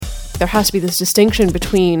there has to be this distinction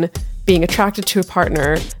between being attracted to a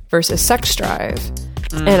partner versus sex drive.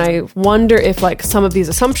 And I wonder if like some of these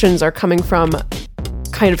assumptions are coming from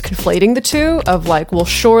kind of conflating the two of like, well,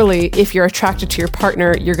 surely if you're attracted to your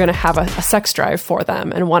partner, you're going to have a sex drive for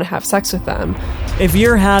them and want to have sex with them. If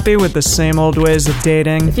you're happy with the same old ways of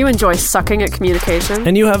dating, If you enjoy sucking at communication,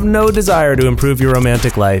 and you have no desire to improve your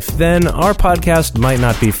romantic life, then our podcast might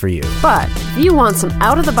not be for you. but if you want some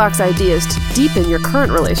out-of-the-box ideas to deepen your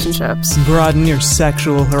current relationships, broaden your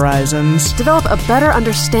sexual horizons, develop a better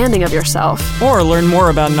understanding of yourself, or learn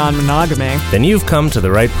more about non-monogamy, Then you've come to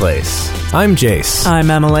the right place. I'm Jace, I'm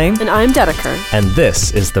Emily. and I'm Dedeker. and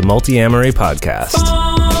this is the Multi-Amory Podcast.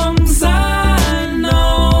 Songs I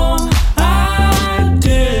know I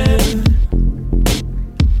did,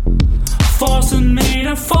 forcing me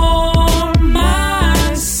to form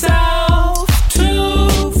myself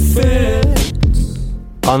to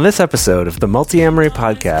fit. On this episode of the Multi-Amory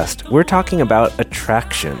Podcast, we're talking about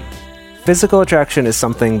attraction. Physical attraction is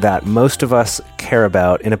something that most of us care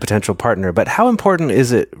about in a potential partner, but how important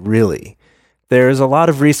is it really? There's a lot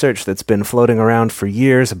of research that's been floating around for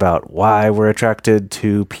years about why we're attracted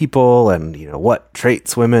to people and, what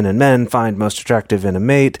traits women and men find most attractive in a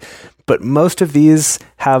mate. But most of these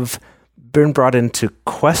have been brought into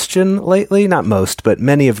question lately. Not most, but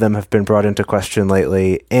many of them have been brought into question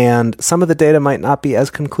lately. And some of the data might not be as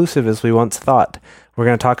conclusive as we once thought. We're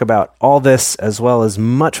going to talk about all this as well as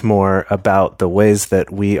much more about the ways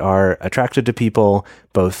that we are attracted to people,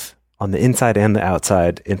 both on the inside and the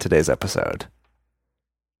outside, in today's episode.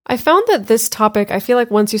 I found that this topic, I feel like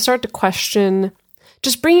once you start to question,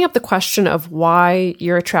 just bringing up the question of why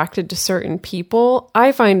you're attracted to certain people,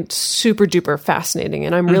 I find super duper fascinating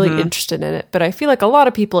and I'm really interested in it. But I feel like a lot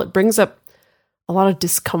of people, it brings up a lot of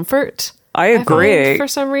discomfort. I agree. Find, for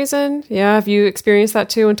some reason. Yeah, have you experienced that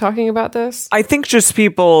too when talking about this? I think just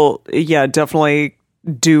people, definitely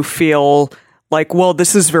do feel like, well,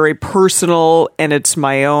 this is very personal and it's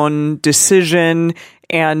my own decision.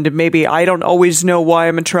 And maybe I don't always know why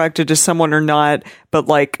I'm attracted to someone or not, but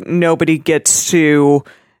like nobody gets to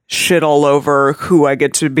shit all over who I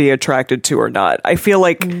get to be attracted to or not. I feel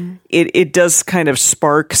like it does kind of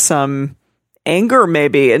spark some anger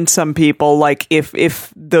maybe in some people, like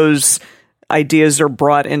if those ideas are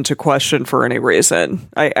brought into question for any reason.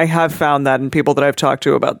 I have found that in people that I've talked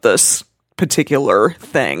to about this particular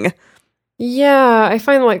thing. Yeah, I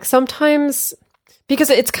find like sometimes, because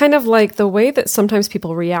it's kind of like the way that sometimes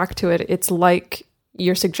people react to it, it's like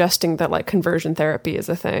you're suggesting that like conversion therapy is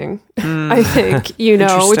a thing. I think,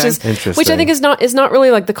 which I think is not really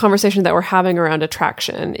like the conversation that we're having around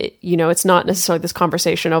attraction. It's not necessarily this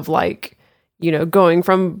conversation of like, going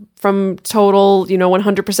from total,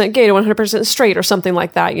 100% gay to 100% straight or something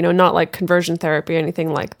like that, not like conversion therapy or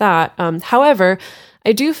anything like that. However,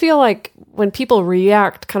 I do feel like when people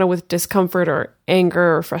react kind of with discomfort or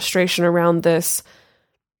anger or frustration around this,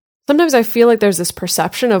 sometimes I feel like there's this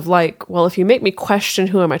perception of like, well, if you make me question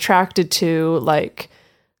who I'm attracted to, like,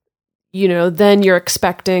 then you're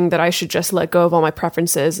expecting that I should just let go of all my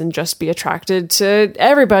preferences and just be attracted to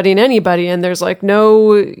everybody and anybody. And there's like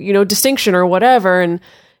no, distinction or whatever. And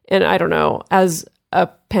I don't know, as a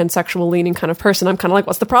pansexual leaning kind of person, I'm kind of like,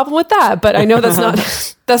 what's the problem with that? But I know that's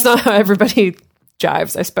not how everybody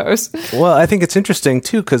jives, I suppose. Well, I think it's interesting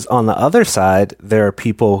too, because on the other side, there are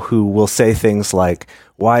people who will say things like,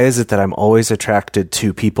 why is it that I'm always attracted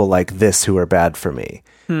to people like this who are bad for me?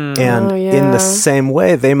 And in the same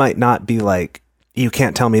way, they might not be like, you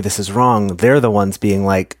can't tell me this is wrong. They're the ones being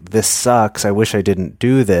like, this sucks. I wish I didn't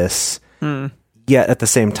do this. Yet at the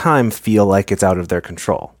same time, feel like it's out of their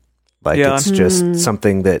control. Like it's just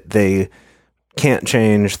something that they can't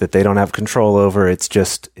change, that they don't have control over. It's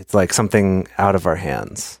like something out of our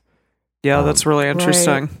hands. Yeah, that's really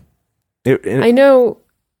interesting. I know.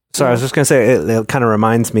 So I was just going to say, it kind of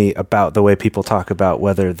reminds me about the way people talk about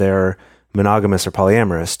whether they're monogamous or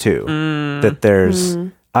polyamorous too. That there's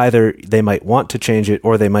either they might want to change it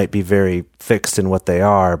or they might be very fixed in what they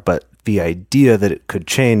are, but the idea that it could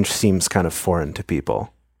change seems kind of foreign to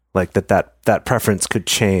people. Like that preference could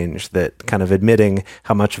change, that kind of admitting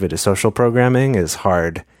how much of it is social programming is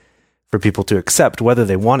hard for people to accept, whether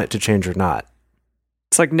they want it to change or not.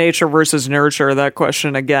 It's like nature versus nurture, that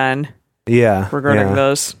question again. Yeah. Regarding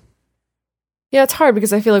this. Yeah, it's hard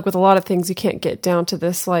because I feel like with a lot of things, you can't get down to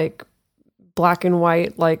this like black and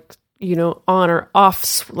white, like, on or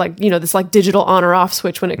off, like, this like digital on or off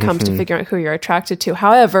switch when it comes to figuring out who you're attracted to.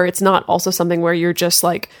 However, it's not also something where you're just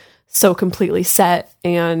like so completely set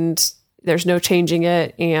and there's no changing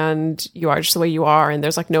it and you are just the way you are and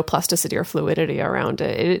there's like no plasticity or fluidity around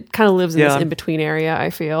it. It kind of lives in this in-between area, I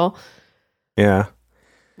feel. Yeah.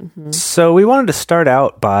 So we wanted to start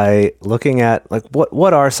out by looking at like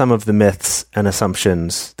what are some of the myths and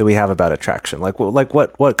assumptions that we have about attraction? Like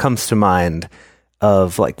what comes to mind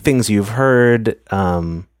of like things you've heard,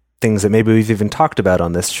 things that maybe we've even talked about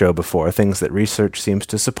on this show before, things that research seems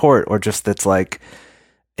to support, or just that's like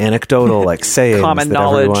anecdotal, like sayings Common that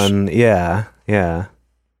knowledge. everyone, yeah.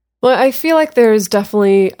 Well, I feel like there's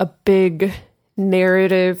definitely a big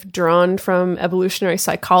narrative drawn from evolutionary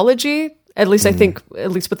psychology. At least I think,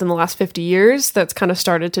 at least within the last 50 years, that's kind of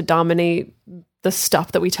started to dominate the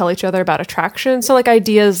stuff that we tell each other about attraction. So like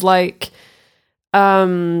ideas like,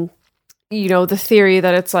 the theory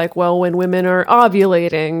that it's like, well, when women are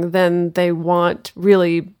ovulating, then they want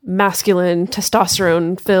really masculine,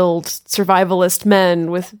 testosterone-filled survivalist men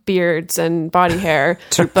with beards and body hair.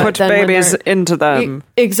 To put babies into them.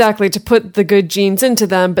 Exactly, to put the good genes into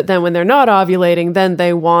them. But then when they're not ovulating, then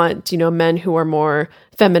they want, men who are more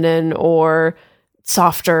feminine or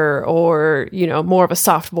softer or, more of a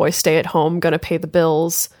soft boy, stay at home, going to pay the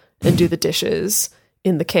bills and do the dishes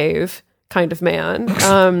in the cave kind of man.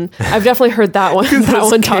 I've definitely heard that one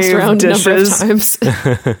tossed around dishes. a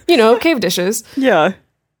number of times. Cave dishes. Yeah.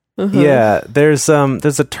 Yeah, there's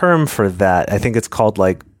a term for that. I think it's called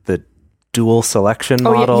like the dual selection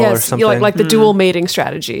model or something. Like the dual mating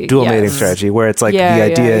strategy. Dual mating strategy, where it's like the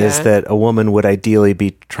idea is that a woman would ideally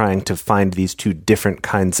be trying to find these two different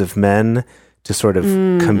kinds of men to sort of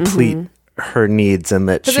complete her needs, and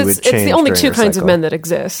that she would change. It's the only during two her kinds cycle. of men that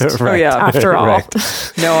exist. Oh, yeah. After all. Right.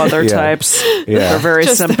 No other types. Yeah. They're very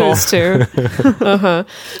Just simple. those two.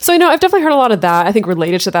 So, I've definitely heard a lot of that. I think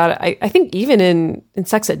related to that, I think even in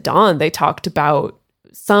Sex at Dawn, they talked about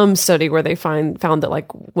some study where they found that like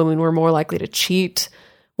women were more likely to cheat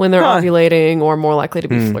when they're ovulating, or more likely to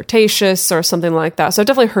be flirtatious or something like that. So I've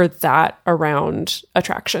definitely heard that around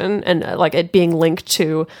attraction, and like it being linked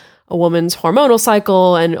to a woman's hormonal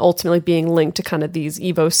cycle, and ultimately being linked to kind of these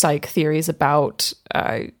evo psych theories about,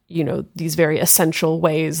 these very essential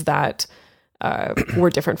ways that we're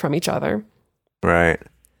different from each other. Right.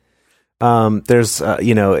 There's,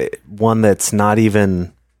 one that's not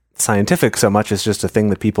even scientific so much as just a thing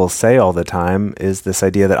that people say all the time, is this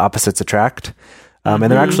idea that opposites attract. And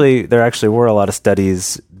there actually were a lot of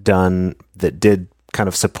studies done that did kind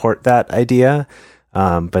of support that idea.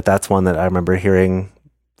 But that's one that I remember hearing,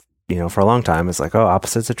 for a long time. It's like, oh,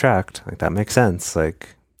 opposites attract. Like that makes sense.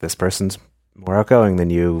 Like this person's more outgoing than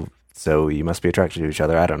you, so you must be attracted to each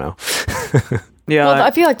other. I don't know. Yeah. Well,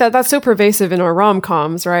 I feel like that's so pervasive in our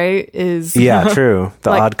rom-coms, right? Yeah, true. The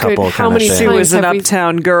like, odd couple how kind of many thing. She was an have we-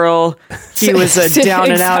 uptown girl. He was a down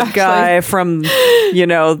and out Exactly. guy from,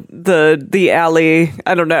 the alley.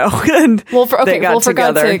 I don't know. And Well, for they got for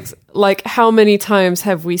God's together. sakes, like how many times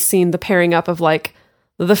have we seen the pairing up of like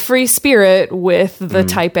the free spirit with the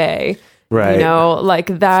type A? Right. Like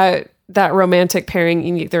that romantic pairing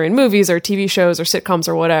either in movies or TV shows or sitcoms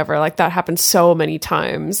or whatever. Like that happens so many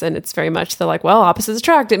times, and it's very much the like, well, opposites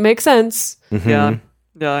attract. It makes sense. Yeah.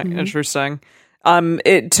 Yeah. Interesting.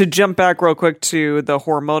 To jump back real quick to the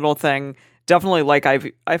hormonal thing, definitely like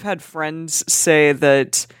I've had friends say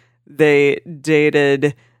that they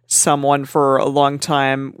dated someone for a long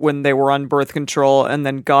time when they were on birth control, and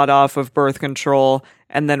then got off of birth control,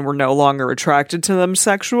 and then were no longer attracted to them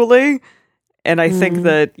sexually. And I think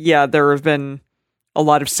that, there have been a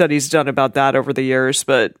lot of studies done about that over the years,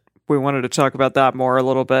 but we wanted to talk about that more a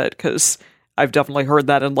little bit, because I've definitely heard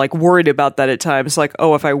that and like worried about that at times. Like,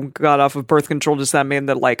 oh, if I got off of birth control, does that mean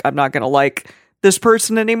that like I'm not going to like this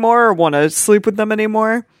person anymore or want to sleep with them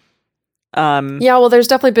anymore? Yeah, well, there's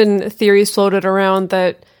definitely been theories floated around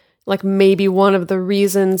that like maybe one of the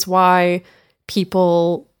reasons why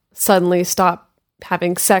people suddenly stop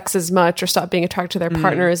having sex as much or stop being attracted to their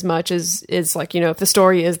partner as much is like, if the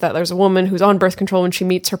story is that there's a woman who's on birth control when she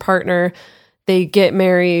meets her partner, they get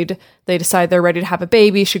married, they decide they're ready to have a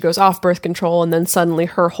baby, she goes off birth control, and then suddenly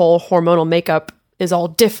her whole hormonal makeup is all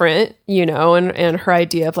different, and her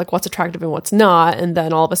idea of like what's attractive and what's not, and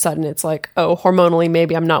then all of a sudden it's like, oh, hormonally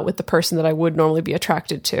maybe I'm not with the person that I would normally be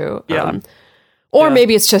attracted to. Yeah. Or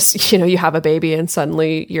maybe it's just, you have a baby and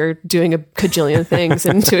suddenly you're doing a cajillion things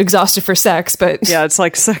and too exhausted for sex. But Yeah, it's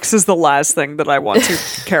like sex is the last thing that I want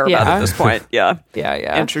to care about at this point. Yeah.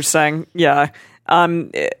 yeah. Interesting. Yeah.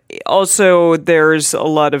 Also, there's a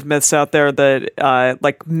lot of myths out there that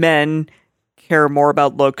like men care more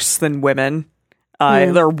about looks than women.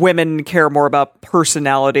 Or women care more about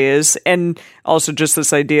personalities, and also just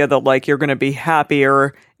this idea that like you're going to be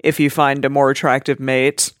happier if you find a more attractive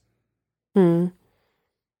mate.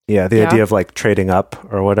 Yeah, the idea of like trading up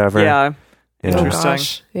or whatever. Yeah. Oh, Interesting.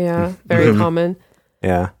 gosh. Yeah, very common.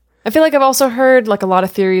 Yeah. I feel like I've also heard like a lot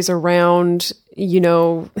of theories around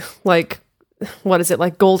like, what is it,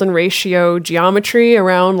 like golden ratio geometry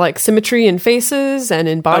around like symmetry in faces and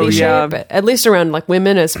in body shape, at least around like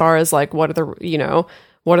women, as far as like what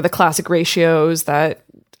are the classic ratios that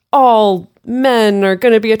all men are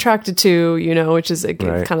going to be attracted to, which is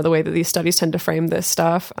kind of the way that these studies tend to frame this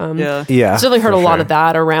stuff. Yeah. Certainly heard a lot of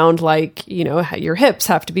that around like, your hips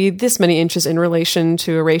have to be this many inches in relation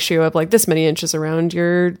to a ratio of like this many inches around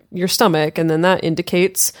your stomach. And then that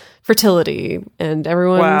indicates fertility, and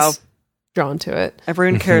everyone's drawn to it.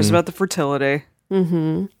 Everyone cares about the fertility.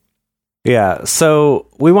 Mm-hmm. Yeah. So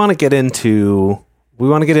we want to get into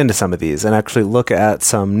some of these and actually look at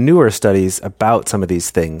some newer studies about some of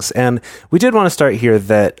these things. And we did want to start here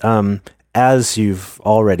that, as you've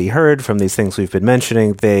already heard from these things we've been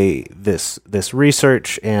mentioning, this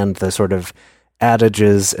research and the sort of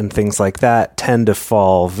adages and things like that tend to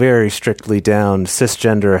fall very strictly down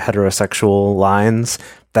cisgender heterosexual lines.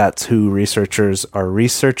 That's who researchers are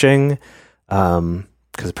researching,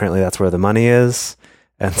 because apparently that's where the money is.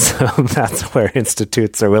 And so that's where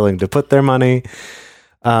institutes are willing to put their money.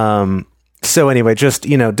 So anyway, just,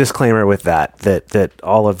 disclaimer with that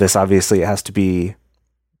all of this obviously has to be,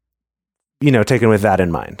 taken with that in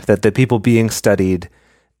mind, that the people being studied,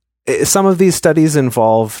 some of these studies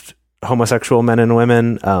involved homosexual men and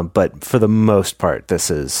women, but for the most part, this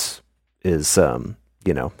is heterosexual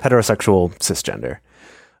cisgender.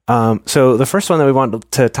 So the first one that we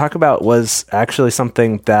wanted to talk about was actually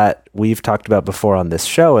something that we've talked about before on this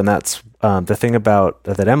show, and that's the thing about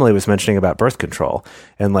that Emily was mentioning about birth control,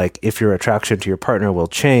 and like if your attraction to your partner will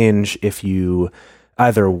change if you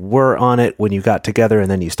either were on it when you got together and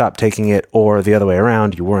then you stopped taking it, or the other way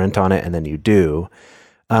around, you weren't on it and then you do.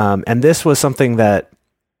 And this was something that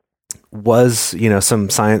was, some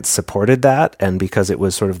science supported that. And because it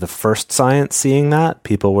was sort of the first science seeing that,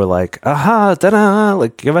 people were like, aha, da-da,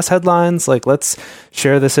 like give us headlines, like let's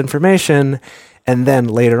share this information. And then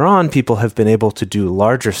later on, people have been able to do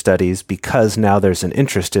larger studies because now there's an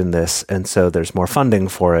interest in this. And so there's more funding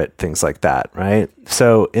for it, things like that, right?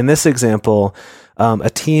 So in this example, a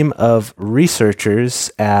team of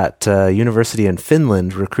researchers at a university in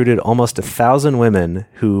Finland recruited almost 1,000 women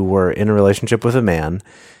who were in a relationship with a man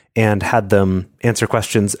and had them answer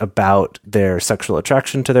questions about their sexual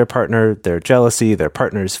attraction to their partner, their jealousy, their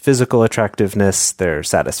partner's physical attractiveness, their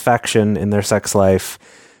satisfaction in their sex life,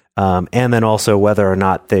 and then also whether or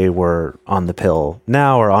not they were on the pill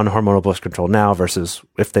now or on hormonal birth control now versus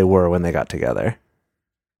if they were when they got together.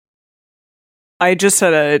 I just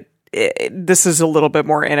had this is a little bit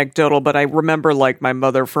more anecdotal, but I remember like my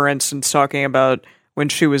mother, for instance, talking about when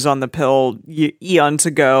she was on the pill eons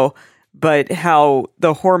ago, but how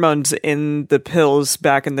the hormones in the pills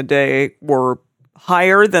back in the day were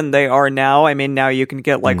higher than they are now. I mean, now you can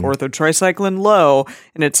get like orthotricycline low,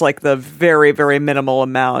 and it's like the very, very minimal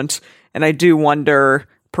amount. And I do wonder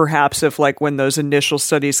perhaps if like when those initial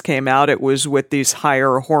studies came out, it was with these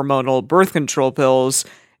higher hormonal birth control pills.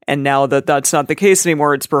 And now that that's not the case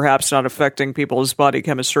anymore, it's perhaps not affecting people's body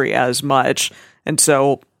chemistry as much. And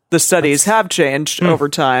so the studies have changed over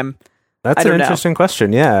time. That's an interesting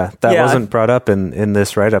question. Yeah, that wasn't brought up in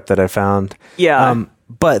this write-up that I found. Yeah.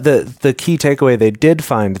 But the key takeaway they did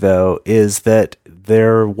find, though, is that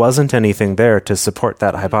there wasn't anything there to support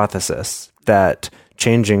that hypothesis that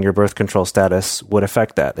changing your birth control status would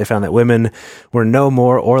affect that. They found that women were no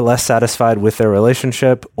more or less satisfied with their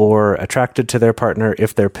relationship or attracted to their partner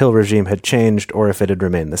if their pill regime had changed or if it had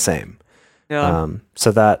remained the same. Yeah.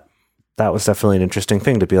 So that was definitely an interesting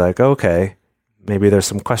thing to be like, okay, maybe there's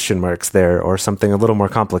some question marks there or something a little more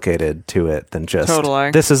complicated to it than just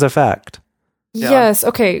this is a fact. Yeah. Yes.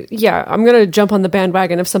 Okay. Yeah. I'm going to jump on the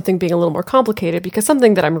bandwagon of something being a little more complicated, because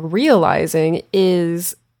something that I'm realizing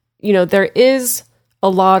is, there is a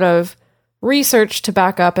lot of research to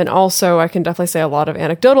back up, and also I can definitely say a lot of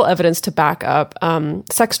anecdotal evidence to back up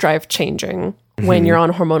sex drive changing when you're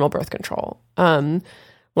on hormonal birth control.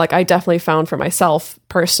 Like I definitely found for myself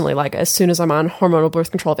personally, like as soon as I'm on hormonal birth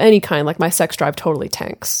control of any kind, like my sex drive totally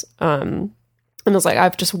tanks. And it was like, I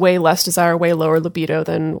have just way less desire, way lower libido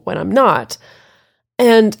than when I'm not.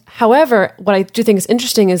 And however, what I do think is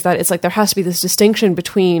interesting is that it's like there has to be this distinction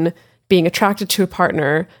between being attracted to a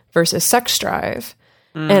partner versus sex drive.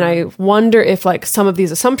 And I wonder if like some of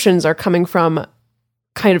these assumptions are coming from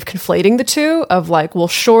kind of conflating the two of like, well,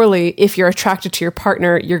 surely if you're attracted to your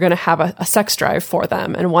partner, you're going to have a sex drive for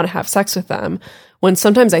them and want to have sex with them. When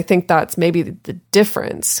sometimes I think that's maybe the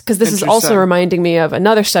difference, because this is also reminding me of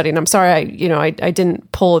another study. And I'm sorry, I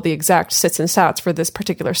didn't pull the exact sits and stats for this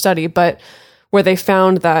particular study, but where they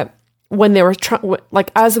found that when they were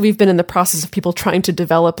as we've been in the process of people trying to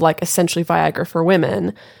develop like essentially Viagra for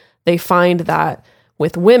women, they find that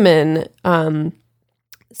with women,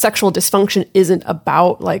 sexual dysfunction isn't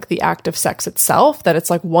about like the act of sex itself, that it's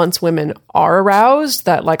like once women are aroused,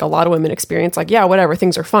 that like a lot of women experience like, yeah, whatever,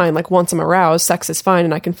 things are fine. Like once I'm aroused, sex is fine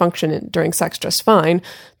and I can function during sex just fine.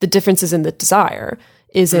 The difference is in the desire,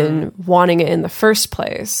 is in wanting it in the first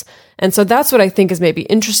place. And so that's what I think is maybe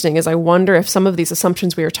interesting, is I wonder if some of these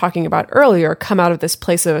assumptions we were talking about earlier come out of this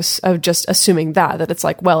place of just assuming that it's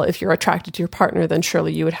like, well, if you're attracted to your partner, then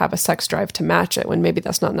surely you would have a sex drive to match it, when maybe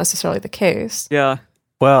that's not necessarily the case. Yeah.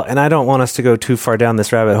 Well, and I don't want us to go too far down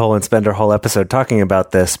this rabbit hole and spend our whole episode talking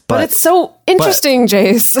about this, But it's so interesting,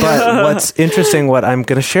 Jace. But what's interesting, what I'm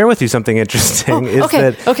going to share with you something interesting is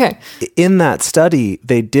that in that study,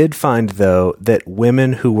 they did find, though, that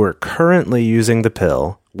women who were currently using the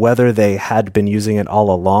pill, whether they had been using it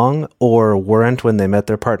all along or weren't when they met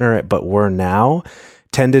their partner, but were now,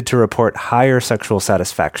 tended to report higher sexual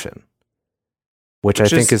satisfaction, which I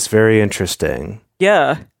think is very interesting.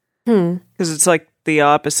 Yeah. Because it's like the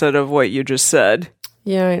opposite of what you just said.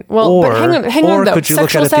 Yeah. Well, but hang on though. Could you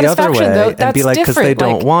look at it the other way and be like, because they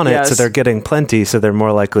don't want it, so they're getting plenty, so they're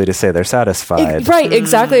more likely to say they're satisfied. Right,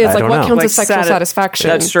 exactly. It's like what counts like as sexual satisfaction.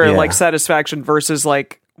 That's true. Yeah. Like satisfaction versus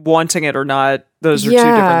like wanting it or not. Those are two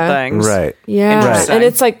different things. Right. Yeah. Interesting. And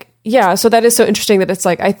it's like, yeah, so that is so interesting that it's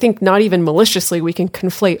like, I think not even maliciously we can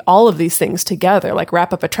conflate all of these things together, like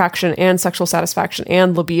wrap up attraction and sexual satisfaction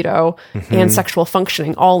and libido and sexual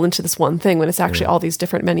functioning all into this one thing, when it's actually all these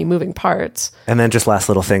different, many moving parts. And then just last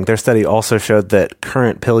little thing, their study also showed that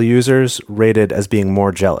current pill users rated as being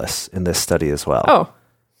more jealous in this study as well. Oh.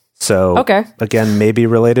 So again, maybe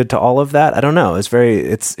related to all of that. I don't know.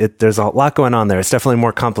 There's a lot going on there. It's definitely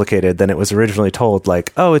more complicated than it was originally told.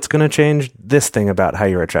 Like, oh, it's going to change this thing about how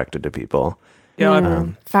you're attracted to people. Yeah.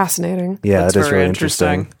 Fascinating. Yeah, That's that is very really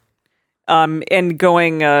interesting. And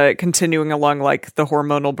continuing along like the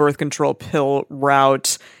hormonal birth control pill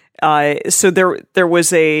route. So there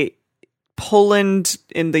was a Poland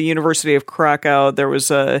in the University of Krakow. There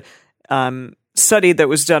was a study that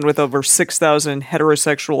was done with over 6,000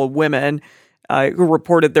 heterosexual women who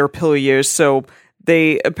reported their pill use. So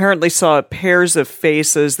they apparently saw pairs of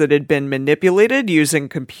faces that had been manipulated using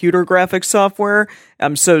computer graphics software.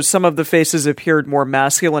 So some of the faces appeared more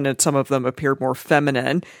masculine and some of them appeared more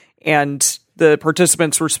feminine. And the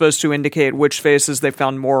participants were supposed to indicate which faces they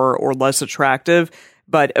found more or less attractive.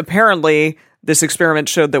 But apparently, this experiment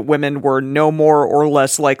showed that women were no more or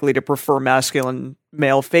less likely to prefer masculine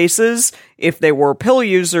male faces if they were pill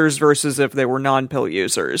users versus if they were non-pill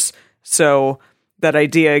users. So that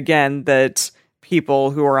idea, again, that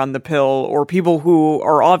people who are on the pill or people who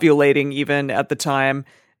are ovulating even at the time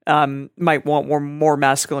might want more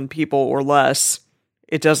masculine people or less,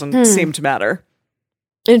 it doesn't seem to matter.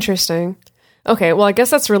 Interesting. Okay, well, I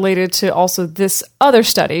guess that's related to also this other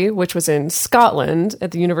study, which was in Scotland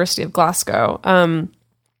at the University of Glasgow.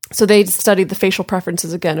 So they studied the facial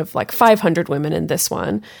preferences again of like 500 women in this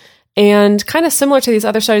one. And kind of similar to these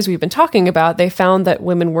other studies we've been talking about, they found that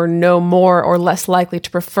women were no more or less likely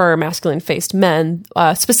to prefer masculine-faced men,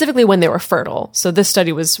 specifically when they were fertile. So this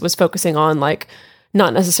study was focusing on like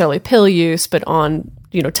not necessarily pill use, but on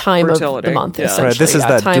time fertility. of the month. Yeah. Essentially. Right, this is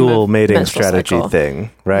that time dual of mating menstrual strategy cycle.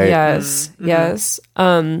 thing, right? Yes, yes.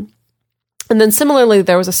 And then similarly,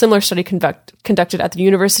 there was a similar study conducted at the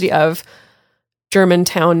University of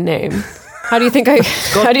Germantown name. How do you think I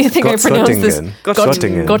pronounce this?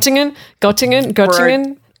 Göttingen.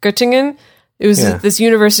 It was this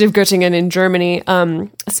University of Göttingen in Germany.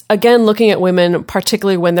 Again, looking at women,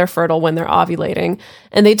 particularly when they're fertile, when they're ovulating.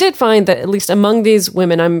 And they did find that at least among these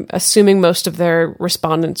women, I'm assuming most of their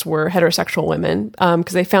respondents were heterosexual women,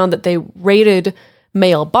 because they found that they rated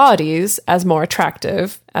male bodies as more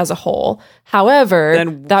attractive as a whole. However,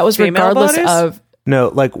 Then that was female regardless bodies? of...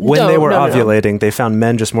 No, like when No, they were no. ovulating, they found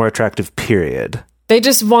men just more attractive, period. They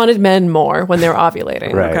just wanted men more when they were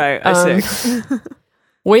ovulating. Right. Okay, I see.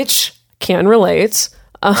 Which can relate.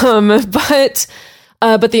 But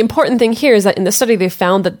the important thing here is that in the study, they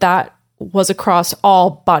found that was across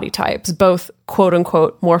all body types, both quote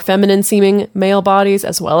unquote more feminine seeming male bodies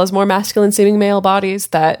as well as more masculine seeming male bodies,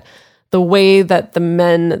 that the way that the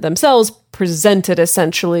men themselves presented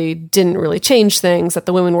essentially didn't really change things, that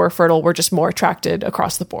the women were fertile were just more attracted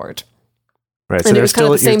across the board. Right. And So it they're was kind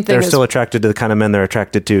of the same thing they're as- still attracted to the kind of men they're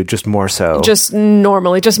attracted to, just more so. Just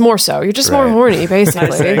normally, just more so. You're just more Right. horny, I see.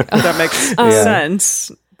 basically. That makes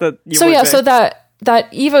sense. That you So would yeah, be. so that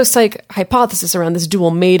evopsych hypothesis around this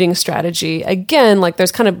dual mating strategy, again, like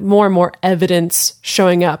there's kind of more and more evidence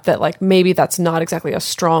showing up that like maybe that's not exactly a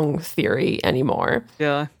strong theory anymore.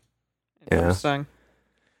 Yeah. Interesting.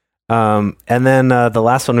 And then the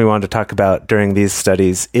last one we wanted to talk about during these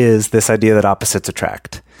studies is this idea that opposites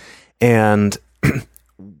attract. And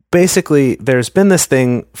basically, there's been this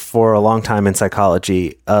thing for a long time in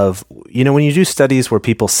psychology of, when you do studies where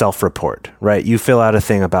people self-report, right? You fill out a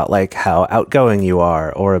thing about like how outgoing you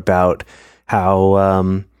are or about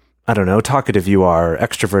how, talkative you are,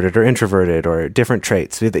 extroverted or introverted or different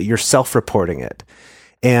traits, so that you're self-reporting it.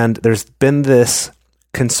 And there's been this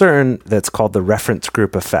concern that's called the reference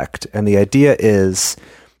group effect. And the idea is,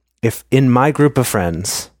 if in my group of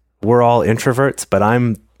friends, we're all introverts, but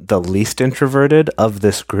I'm the least introverted of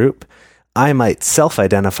this group, I might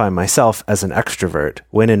self-identify myself as an extrovert,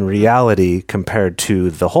 when in reality, compared to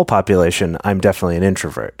the whole population, I'm definitely an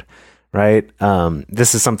introvert, right?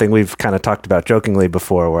 This is something we've kind of talked about jokingly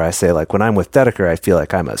before, where I say, like, when I'm with Dedeker, I feel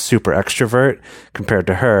like I'm a super extrovert compared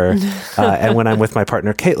to her. And when I'm with my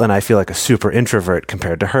partner, Caitlin, I feel like a super introvert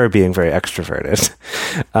compared to her being very extroverted.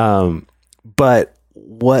 But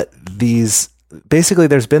basically,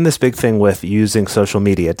 there's been this big thing with using social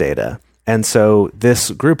media data. And so this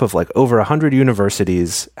group of like over 100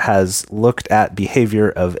 universities has looked at behavior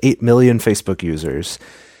of 8 million Facebook users.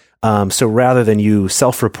 So rather than you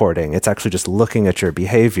self-reporting, it's actually just looking at your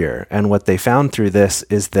behavior. And what they found through this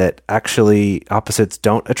is that actually opposites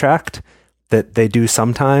don't attract, that they do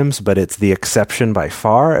sometimes, but it's the exception by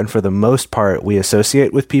far. And for the most part, we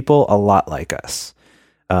associate with people a lot like us,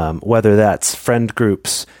 whether that's friend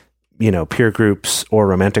groups, peer groups, or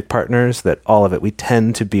romantic partners, that all of it, we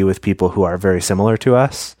tend to be with people who are very similar to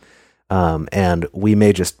us. And we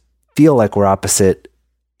may just feel like we're opposite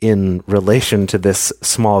in relation to this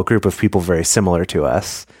small group of people very similar to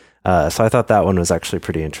us. So I thought that one was actually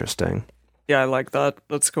pretty interesting. Yeah, I like that.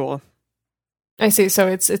 That's cool. I see. So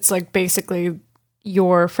it's like basically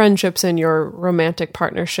your friendships and your romantic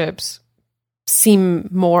partnerships seem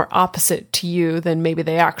more opposite to you than maybe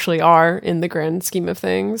they actually are in the grand scheme of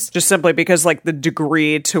things. Just simply because like the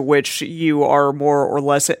degree to which you are more or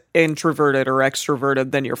less introverted or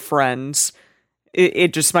extroverted than your friends,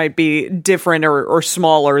 it just might be different or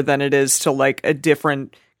smaller than it is to like a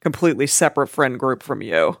different, completely separate friend group from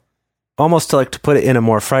you. Almost to put it in a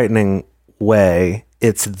more frightening way,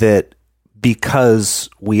 it's that because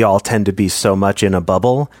we all tend to be so much in a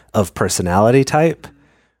bubble of personality type,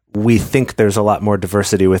 we think there's a lot more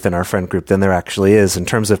diversity within our friend group than there actually is in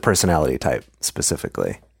terms of personality type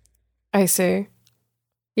specifically. I see.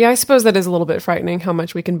 Yeah, I suppose that is a little bit frightening how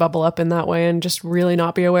much we can bubble up in that way and just really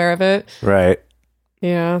not be aware of it. Right.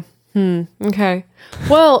 Yeah. Okay.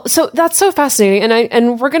 Well, so that's so fascinating.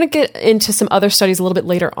 And we're going to get into some other studies a little bit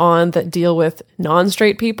later on that deal with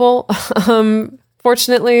non-straight people.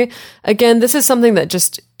 Fortunately, again, this is something that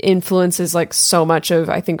just influences like so much of,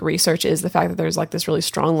 I think, research, is the fact that there's like this really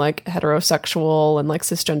strong like heterosexual and like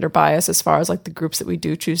cisgender bias as far as like the groups that we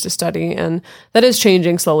do choose to study. And that is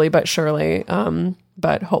changing slowly but surely.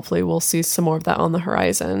 But hopefully we'll see some more of that on the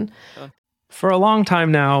horizon. For a long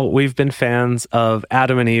time now, we've been fans of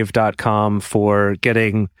adamandeve.com for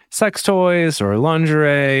getting sex toys or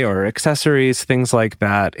lingerie or accessories, things like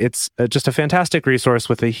that. It's just a fantastic resource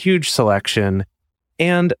with a huge selection.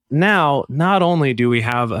 And now, not only do we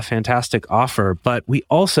have a fantastic offer, but we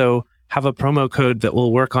also have a promo code that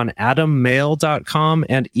will work on adammail.com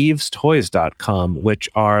and evestoys.com, which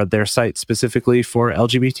are their sites specifically for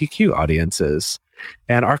LGBTQ audiences.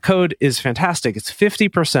 And our code is fantastic. It's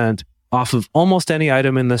 50% off of almost any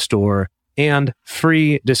item in the store and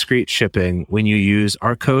free discreet shipping when you use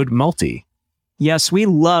our code MULTI. Yes, we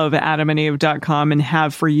love adamandeve.com and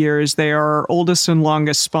have for years. They are our oldest and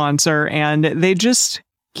longest sponsor, and they just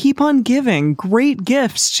keep on giving great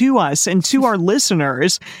gifts to us and to our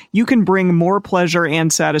listeners. You can bring more pleasure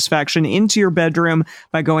and satisfaction into your bedroom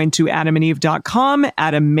by going to adamandeve.com,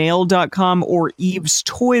 adammail.com, or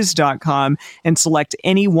evestoys.com and select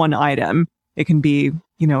any one item. It can be,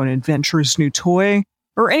 an adventurous new toy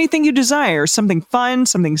or anything you desire, something fun,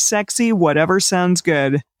 something sexy, whatever sounds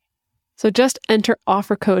good. So just enter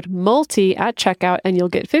offer code MULTI at checkout and you'll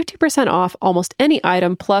get 50% off almost any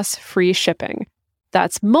item plus free shipping.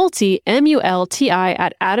 That's MULTI, M-U-L-T-I,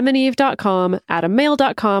 at adamandeve.com,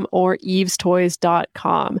 adammail.com, or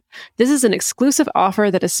evestoys.com. This is an exclusive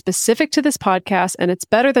offer that is specific to this podcast, and it's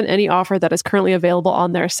better than any offer that is currently available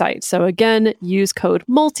on their site. So again, use code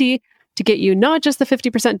MULTI to get you not just the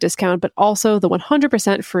 50% discount, but also the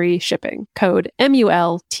 100% free shipping. Code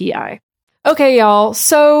MULTI. Okay, y'all.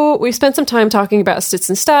 So we've spent some time talking about stits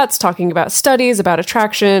and stats, talking about studies, about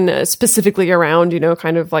attraction, specifically around,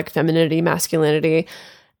 kind of like femininity, masculinity.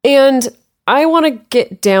 And I want to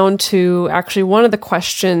get down to actually one of the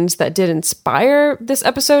questions that did inspire this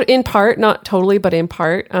episode, in part, not totally, but in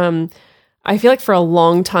part. I feel like for a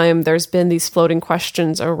long time, there's been these floating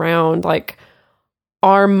questions around like,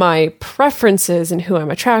 are my preferences and who I'm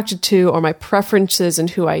attracted to, or my preferences and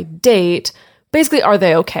who I date, basically, are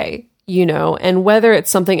they okay? You know, and whether it's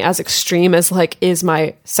something as extreme as like, is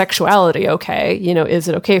my sexuality okay? You know, is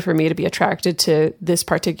it okay for me to be attracted to this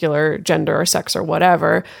particular gender or sex or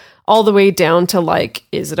whatever? All the way down to like,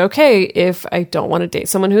 is it okay if I don't want to date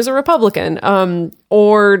someone who's a Republican,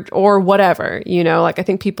 or whatever? You know, like I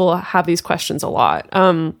think people have these questions a lot,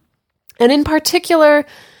 and in particular,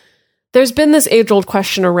 there's been this age-old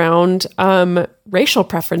question around racial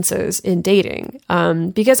preferences in dating,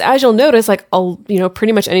 because as you'll notice, like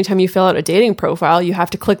pretty much anytime you fill out a dating profile, you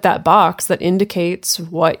have to click that box that indicates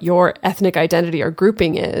what your ethnic identity or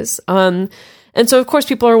grouping is, and so of course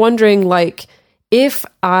people are wondering like, if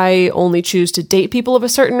I only choose to date people of a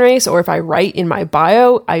certain race, or if I write in my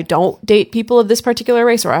bio, I don't date people of this particular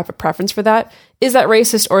race, or I have a preference for that, is that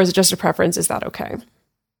racist, or is it just a preference? Is that okay?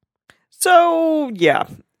 So, yeah,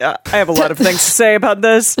 I have a lot of things to say about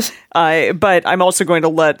this, but I'm also going to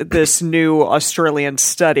let this new Australian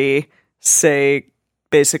study say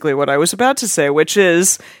basically what I was about to say, which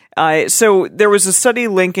is, so there was a study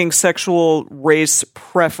linking sexual race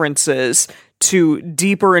preferences to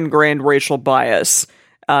deeper ingrained racial bias.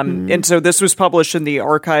 And so this was published in the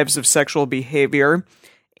Archives of Sexual Behavior,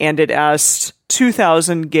 and it asked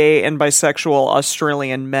 2,000 gay and bisexual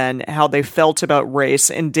Australian men how they felt about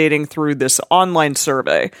race in dating through this online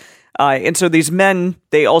survey. And so these men,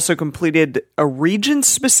 they also completed a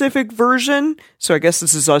region-specific version, so I guess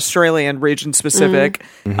this is Australian region-specific,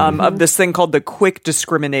 of this thing called the Quick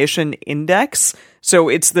Discrimination Index. So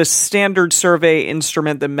it's the standard survey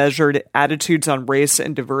instrument that measured attitudes on race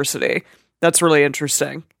and diversity. That's really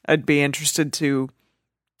interesting. I'd be interested to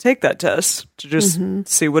take that test to just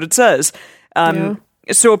see what it says.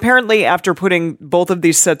 So apparently after putting both of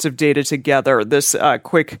these sets of data together, this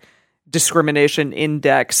Quick Discrimination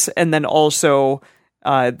Index, and then also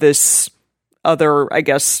this other, I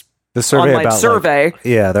guess, the survey online about survey. Like,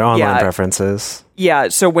 their online preferences. Yeah,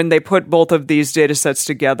 so when they put both of these data sets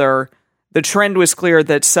together, the trend was clear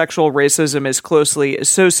that sexual racism is closely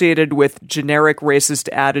associated with generic racist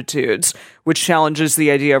attitudes, which challenges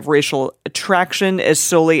the idea of racial attraction as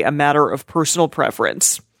solely a matter of personal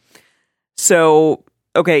preference. So,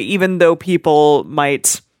 okay, even though people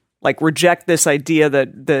might like reject this idea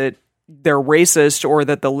that they're racist, or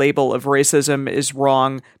that the label of racism is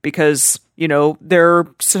wrong because, you know, their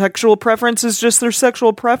sexual preference is just their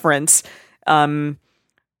sexual preference,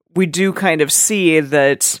 we do kind of see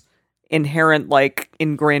that inherent, like,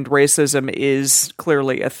 ingrained racism is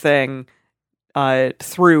clearly a thing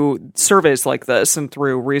through surveys like this and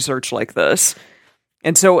through research like this.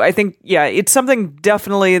 And so I think, it's something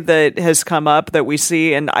definitely that has come up that we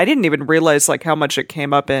see, and I didn't even realize, like, how much it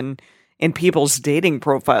came up in people's dating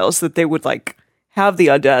profiles, that they would, like, have the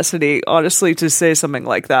audacity, honestly, to say something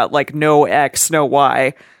like that, like, no X, no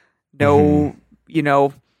Y, no, you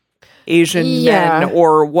know, Asian men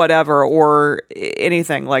or whatever, or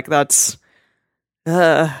anything like that's.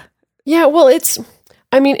 Yeah, well, it's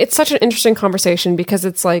such an interesting conversation because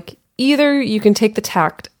it's like, either you can take the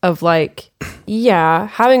tact of like,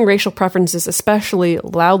 having racial preferences, especially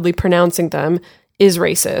loudly pronouncing them, is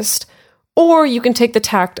racist. Or you can take the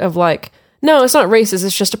tact of like, no, it's not racist,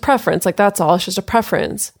 it's just a preference. Like, that's all, it's just a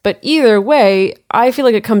preference. But either way, I feel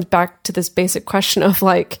like it comes back to this basic question of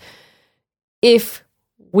like, if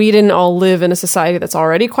we didn't all live in a society that's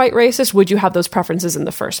already quite racist, would you have those preferences in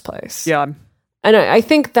the first place? Yeah. And I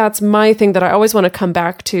think that's my thing that I always want to come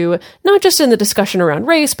back to, not just in the discussion around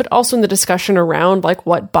race, but also in the discussion around like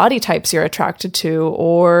what body types you're attracted to,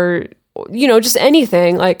 or, you know, just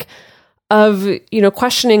anything like of, you know,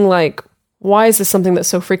 questioning like, why is this something that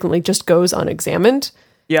so frequently just goes unexamined?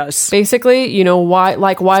 Yes. Basically, you know, why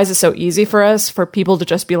is it so easy for us, for people to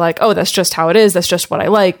just be like, oh, that's just how it is. That's just what I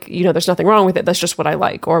like. You know, there's nothing wrong with it. That's just what I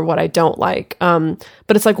like or what I don't like. But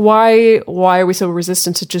it's like, why are we so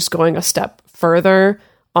resistant to just going a step further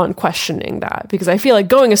on questioning that? Because I feel like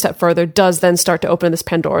going a step further does then start to open this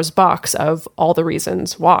Pandora's box of all the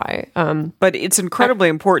reasons why. But it's incredibly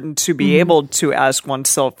important to be able to ask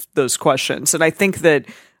oneself those questions. And I think that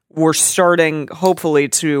we're starting, hopefully,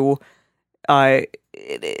 to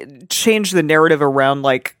change the narrative around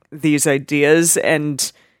like these ideas,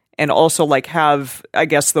 and also like have, I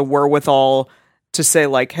guess, the wherewithal to say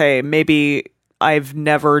like, hey, maybe I've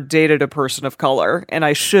never dated a person of color, and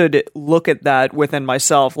I should look at that within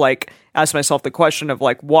myself, like ask myself the question of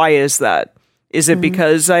like, why is that? Is it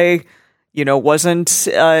because I, you know, wasn't,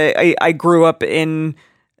 I grew up in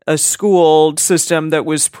a school system that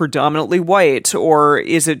was predominantly white, or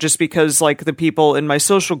is it just because like the people in my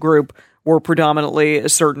social group were predominantly a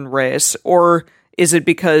certain race? Or is it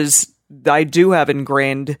because I do have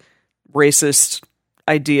ingrained racist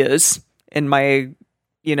ideas in my,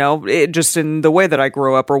 just in the way that I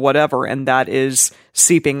grew up or whatever, and that is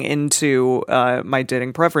seeping into my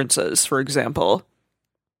dating preferences, for example?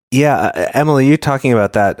 Yeah, Emily, you talking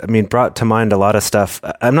about that, brought to mind a lot of stuff.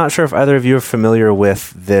 I'm not sure if either of you are familiar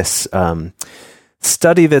with this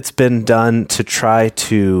study that's been done to try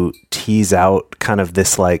to tease out kind of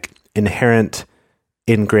this like inherent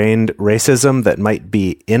ingrained racism that might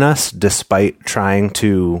be in us despite trying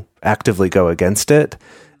to actively go against it.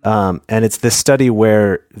 And it's this study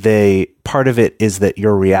where part of it is that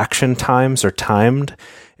your reaction times are timed,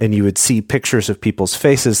 and you would see pictures of people's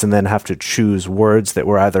faces and then have to choose words that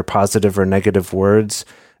were either positive or negative words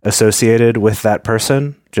associated with that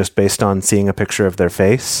person just based on seeing a picture of their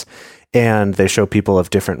face. And they show people of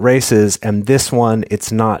different races. And this one,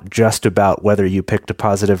 it's not just about whether you picked a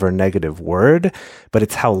positive or negative word, but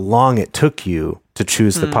it's how long it took you to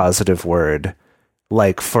choose the positive word.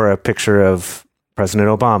 Like for a picture of President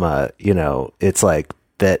Obama, it's like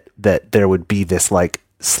that there would be this like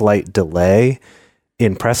slight delay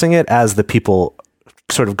in pressing it as the people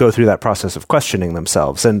sort of go through that process of questioning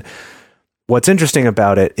themselves. And what's interesting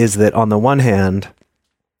about it is that on the one hand,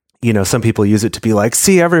 some people use it to be like,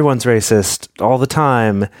 see, everyone's racist all the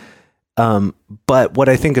time. But what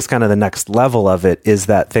I think is kind of the next level of it is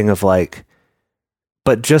that thing of like,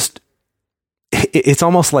 but just, it's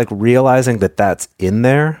almost like realizing that that's in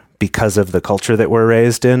there because of the culture that we're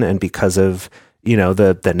raised in and because of,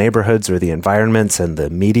 the neighborhoods or the environments and the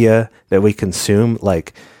media that we consume,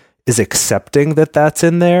 like, is accepting that that's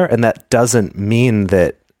in there. And that doesn't mean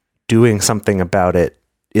that doing something about it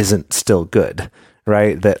isn't still good,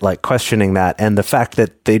 right? That like questioning that and the fact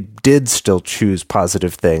that they did still choose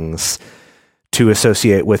positive things to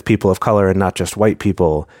associate with people of color and not just white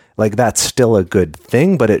people, like that's still a good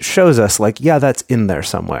thing, but it shows us like, yeah, that's in there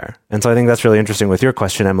somewhere. And so I think that's really interesting with your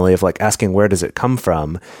question, Emily, of like asking where does it come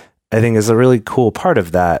from, I think is a really cool part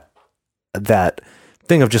of that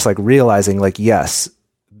thing of just like realizing like, yes,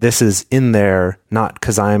 this is in there, not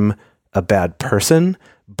because I'm a bad person,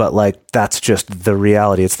 but like, that's just the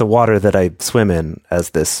reality. It's the water that I swim in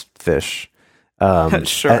as this fish.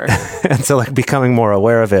 Sure. And so like becoming more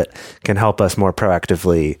aware of it can help us more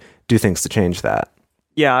proactively do things to change that.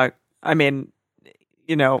 Yeah. I'm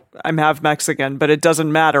half Mexican, but it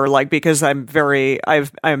doesn't matter. Like, because I'm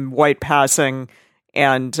white passing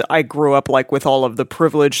and I grew up like with all of the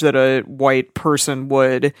privilege that a white person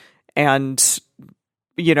would. And,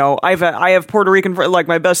 I have Puerto Rican, like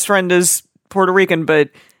my best friend is Puerto Rican, but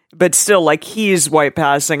still like he's white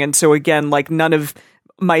passing. And so again, like none of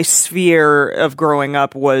my sphere of growing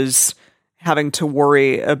up was having to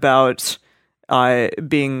worry about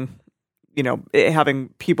being, having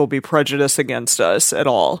people be prejudiced against us at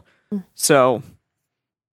all. So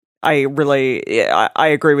I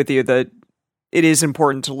agree with you that it is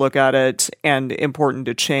important to look at it and important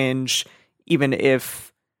to change, even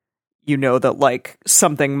if you know that like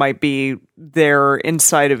something might be there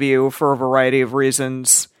inside of you for a variety of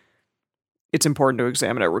reasons. It's important to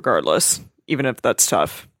examine it regardless, even if that's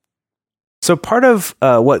tough. So part of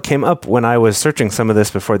what came up when I was searching some of this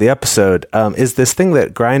before the episode is this thing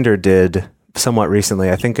that Grindr did somewhat recently,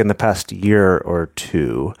 I think in the past year or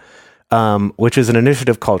two, which is an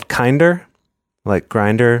initiative called Kinder, like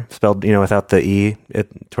Grinder, spelled, without the E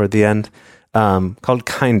toward the end, called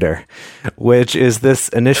Kinder, which is this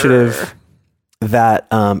initiative that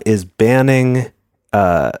is banning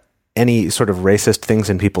any sort of racist things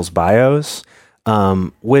in people's bios,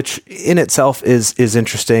 which in itself is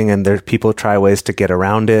interesting. And there people try ways to get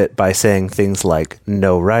around it by saying things like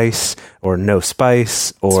no rice or no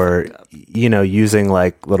spice or, using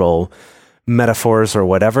like little metaphors or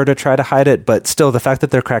whatever to try to hide it. But still, the fact that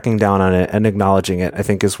they're cracking down on it and acknowledging it, I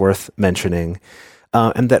think is worth mentioning.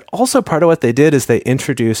 And that also part of what they did is they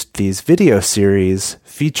introduced these video series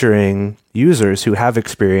featuring users who have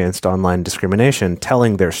experienced online discrimination,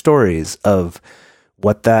 telling their stories of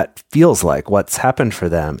what that feels like, what's happened for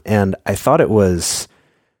them. And I thought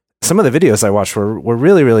some of the videos I watched were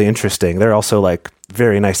really, really interesting. They're also like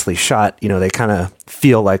very nicely shot. They kind of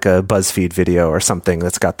feel like a BuzzFeed video or something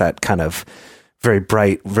that's got that kind of very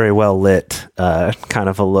bright, very well lit kind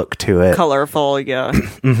of a look to it. Colorful, yeah.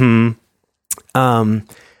 Mm-hmm. And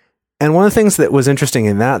one of the things that was interesting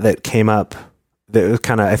in that came up that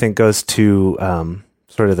kind of, I think, goes to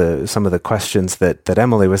sort of some of the questions that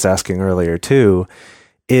Emily was asking earlier too,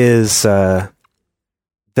 is that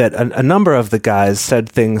a number of the guys said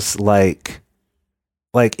things like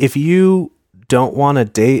if you don't want to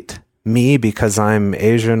date me because I'm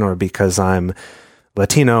Asian or because I'm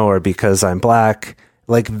Latino or because I'm black,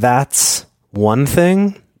 like that's one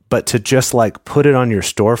thing, but to just like put it on your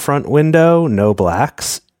storefront window, no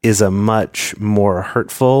blacks, is a much more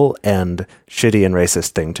hurtful and shitty and racist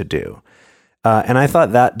thing to do. And I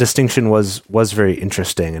thought that distinction was very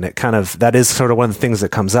interesting. And it kind of, that is sort of one of the things that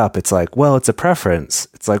comes up. It's like, well, it's a preference.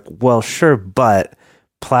 It's like, well, sure, but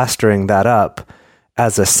plastering that up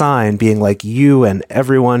as a sign, being like you and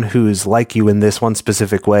everyone who's like you in this one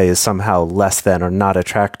specific way is somehow less than or not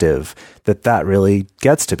attractive, that really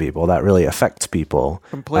gets to people, that really affects people.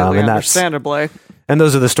 Completely understandably. And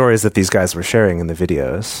those are the stories that these guys were sharing in the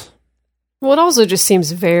videos. Well, it also just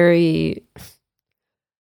seems very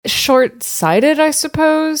short-sighted, I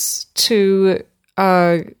suppose, to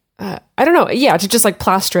I don't know, to just like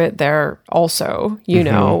plaster it there also, you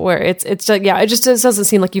know, where it's like, it just doesn't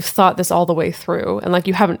seem like you've thought this all the way through, and like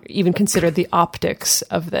you haven't even considered the optics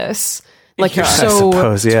of this. Like you're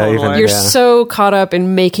so caught up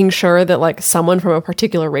in making sure that like someone from a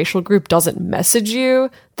particular racial group doesn't message you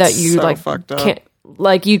that you So like fucked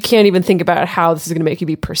up. you can't even think about how this is going to make you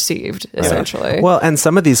be perceived, essentially. Well, and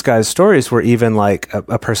some of these guys' stories were even like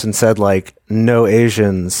a person said like no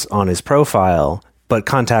Asians on his profile, but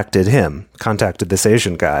contacted this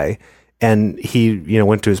Asian guy, and he,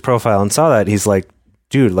 went to his profile and saw that. He's like,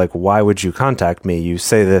 dude, like, why would you contact me? You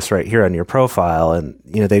say this right here on your profile. And,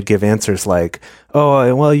 they'd give answers like,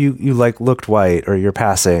 oh, well, you like looked white, or you're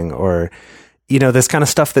passing, or, this kind of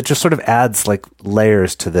stuff that just sort of adds like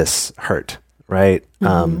layers to this hurt, right?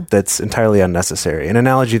 That's entirely unnecessary. An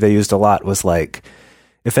analogy they used a lot was like,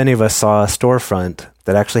 if any of us saw a storefront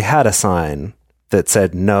that actually had a sign that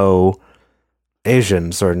said no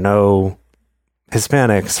Asians or no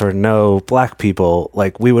Hispanics or no black people,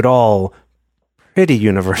 like we would all pretty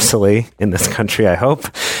universally in this country, I hope,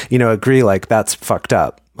 agree like that's fucked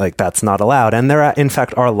up. Like that's not allowed. And there are, in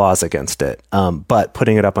fact, are laws against it. But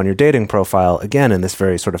putting it up on your dating profile, again, in this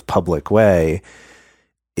very sort of public way,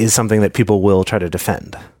 is something that people will try to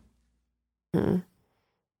defend.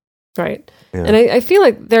 Right. Yeah. And I feel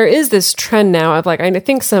like there is this trend now of like, I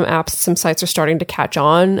think some apps, some sites are starting to catch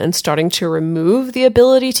on and starting to remove the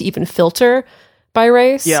ability to even filter by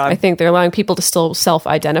race. Yeah. I think they're allowing people to still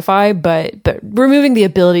self-identify, but removing the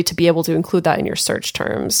ability to be able to include that in your search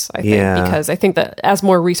terms, I think, because I think that as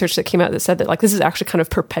more research that came out that said that like this is actually kind of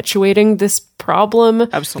perpetuating this problem.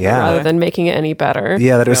 Absolutely. Yeah. Rather than making it any better.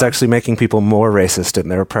 Yeah, that it was actually making people more racist in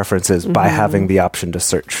their preferences by having the option to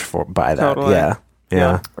search for by that. Totally.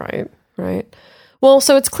 Yeah. Right. Well,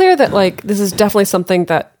 so it's clear that like this is definitely something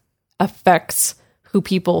that affects who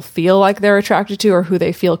people feel like they're attracted to, or who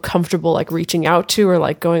they feel comfortable like reaching out to or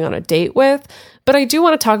like going on a date with. But I do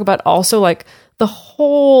want to talk about also like the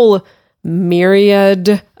whole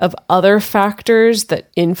myriad of other factors that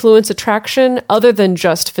influence attraction other than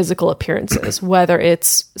just physical appearances, whether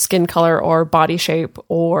it's skin color or body shape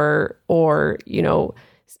or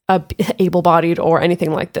able-bodied or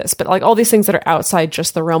anything like this, but like all these things that are outside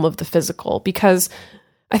just the realm of the physical. Because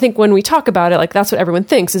I think when we talk about it, like that's what everyone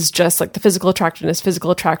thinks is just like the physical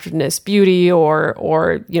attractiveness, beauty,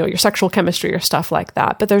 or your sexual chemistry or stuff like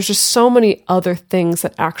that. But there's just so many other things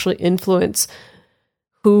that actually influence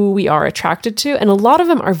who we are attracted to, and a lot of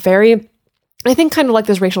them are very, I think, kind of like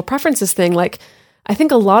this racial preferences thing. Like I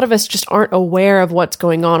think a lot of us just aren't aware of what's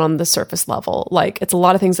going on the surface level. Like it's a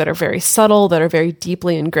lot of things that are very subtle, that are very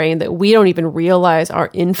deeply ingrained, that we don't even realize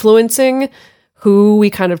are influencing who we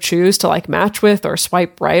kind of choose to like match with or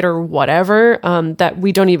swipe right or whatever, that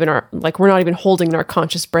we don't even we're not even holding in our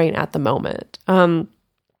conscious brain at the moment.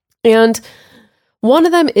 And one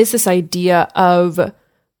of them is this idea of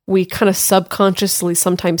we kind of subconsciously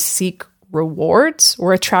sometimes seek rewards.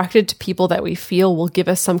 We're attracted to people that we feel will give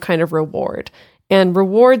us some kind of reward. And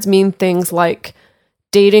rewards mean things like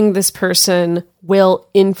dating this person will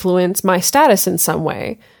influence my status in some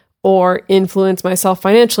way, or influence myself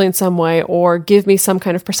financially in some way, or give me some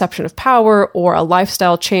kind of perception of power, or a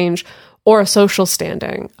lifestyle change, or a social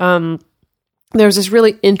standing. There's this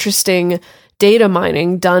really interesting data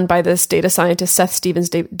mining done by this data scientist, Seth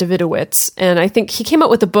Stephens-Davidowitz. And I think he came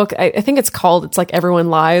up with a book, I think it's like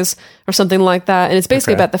Everyone Lies or something like that. And it's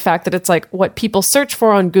basically about the fact that it's like what people search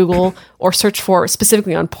for on Google or search for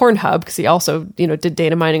specifically on Pornhub, because he also, did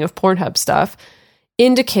data mining of Pornhub stuff,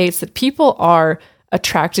 indicates that people are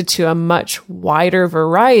attracted to a much wider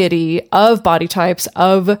variety of body types,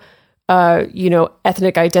 of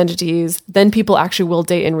ethnic identities than people actually will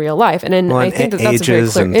date in real life. And then I think that's ages a very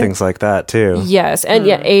clear and things like that too. Yes. And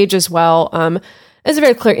yet age as well, is a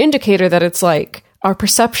very clear indicator that it's like our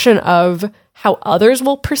perception of how others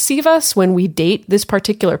will perceive us when we date this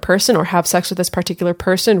particular person or have sex with this particular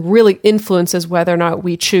person really influences whether or not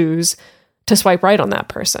we choose to swipe right on that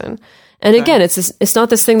person. And again, it's not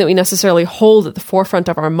this thing that we necessarily hold at the forefront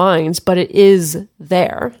of our minds, but it is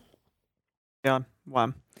there. Yeah.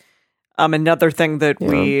 Wow. Another thing that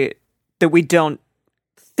we don't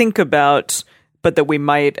think about, but that we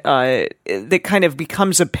might that kind of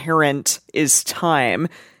becomes apparent is time.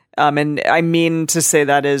 And I mean to say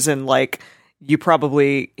that as in like you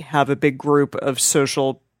probably have a big group of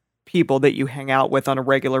social people that you hang out with on a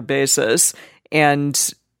regular basis,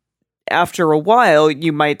 and after a while,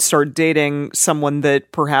 you might start dating someone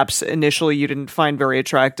that perhaps initially you didn't find very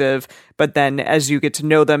attractive, but then as you get to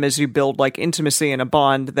know them, as you build like intimacy and a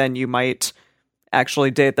bond, then you might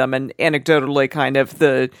actually date them. And anecdotally, kind of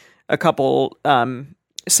a couple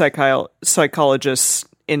psychologists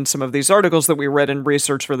in some of these articles that we read and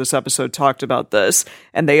researched for this episode talked about this.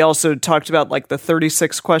 And they also talked about like the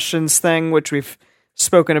 36 questions thing, which we've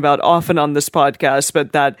spoken about often on this podcast,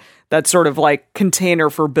 but that sort of like container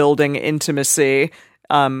for building intimacy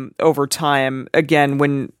over time. Again,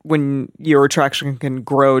 when your attraction can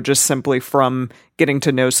grow just simply from getting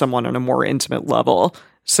to know someone on a more intimate level.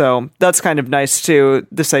 So that's kind of nice too.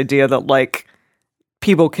 This idea that like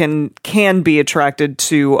people can be attracted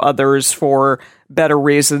to others for better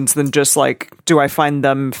reasons than just like, do I find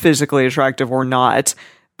them physically attractive or not?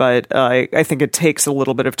 But I think it takes a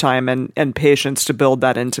little bit of time and patience to build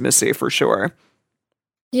that intimacy for sure.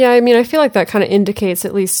 Yeah, I mean, I feel like that kind of indicates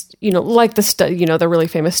at least, like the really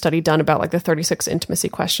famous study done about like the 36 intimacy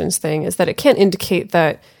questions thing, is that it can indicate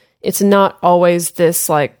that it's not always this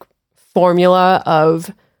like formula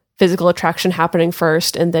of physical attraction happening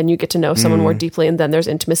first and then you get to know someone more deeply and then there's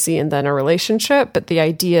intimacy and then a relationship. But the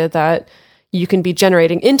idea that you can be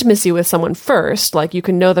generating intimacy with someone first, like you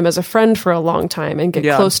can know them as a friend for a long time and get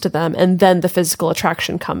close to them, and then the physical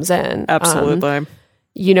attraction comes in. Absolutely.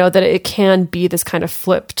 That it can be this kind of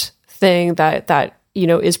flipped thing that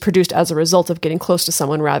is produced as a result of getting close to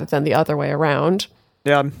someone rather than the other way around.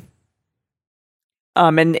 Yeah.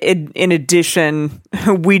 And in addition,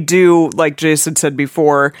 we do, like Jason said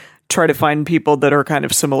before, try to find people that are kind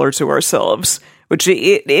of similar to ourselves, which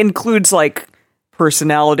it includes like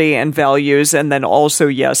personality and values, and then also,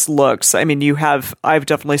 yes, looks. I mean, I've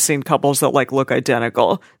definitely seen couples that like look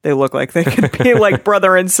identical. They look like they could be like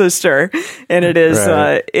brother and sister, and it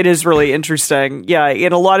is really interesting. Yeah,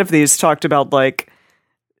 in a lot of these talked about like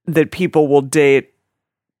that people will date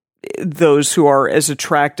those who are as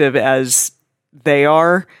attractive as they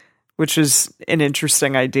are, which is an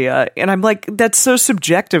interesting idea. And I'm like, that's so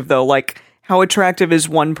subjective though. Like, how attractive is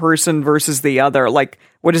one person versus the other? Like,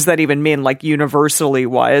 what does that even mean? Like, universally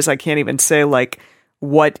wise, I can't even say like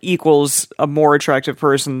what equals a more attractive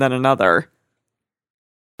person than another.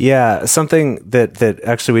 Yeah, something that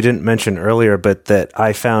actually we didn't mention earlier, but that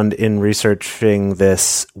I found in researching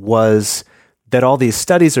this was that all these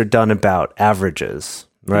studies are done about averages,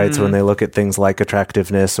 right? So when they look at things like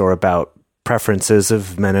attractiveness or about preferences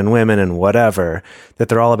of men and women and whatever, that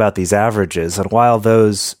they're all about these averages. And while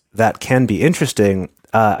that can be interesting,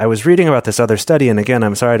 I was reading about this other study, and again,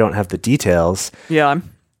 I'm sorry I don't have the details. Yeah.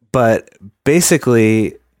 But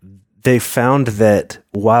basically, they found that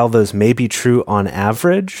while those may be true on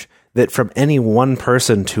average, that from any one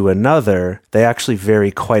person to another, they actually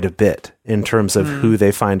vary quite a bit in terms of who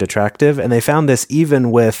they find attractive. And they found this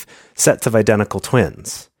even with sets of identical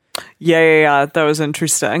twins. Yeah. That was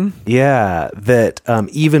interesting. Yeah, that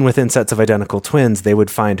even within sets of identical twins, they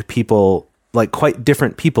would find people, like quite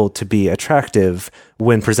different people, to be attractive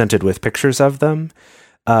when presented with pictures of them.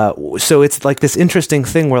 So it's like this interesting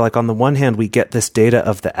thing where, like, on the one hand, we get this data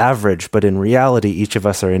of the average, but in reality, each of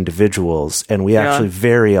us are individuals, and we actually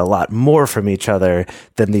vary a lot more from each other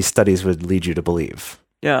than these studies would lead you to believe.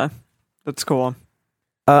 Yeah, that's cool.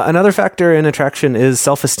 Another factor in attraction is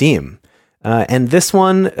self-esteem. And this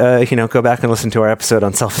one, go back and listen to our episode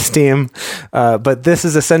on self-esteem. But this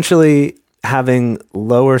is essentially having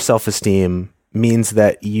lower self-esteem means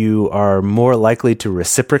that you are more likely to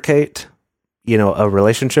reciprocate, a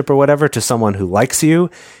relationship or whatever to someone who likes you,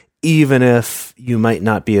 even if you might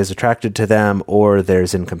not be as attracted to them, or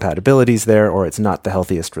there's incompatibilities there, or it's not the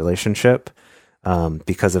healthiest relationship,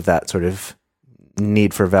 because of that sort of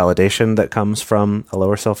need for validation that comes from a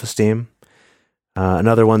lower self-esteem.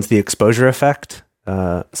 Another one's the exposure effect,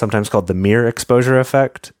 sometimes called the mere exposure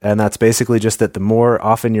effect. And that's basically just that the more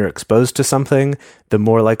often you're exposed to something, the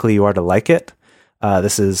more likely you are to like it.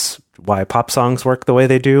 This is why pop songs work the way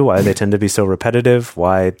they do, why they tend to be so repetitive,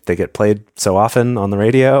 why they get played so often on the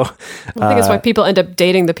radio. I think it's why people end up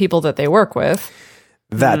dating the people that they work with.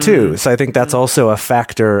 That too. So I think that's also a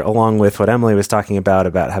factor, along with what Emily was talking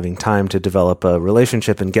about having time to develop a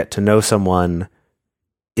relationship and get to know someone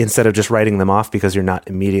instead of just writing them off because you're not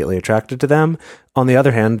immediately attracted to them. On the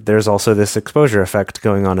other hand, there's also this exposure effect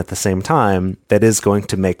going on at the same time that is going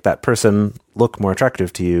to make that person look more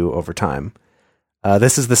attractive to you over time.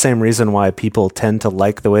 This is the same reason why people tend to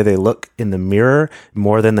like the way they look in the mirror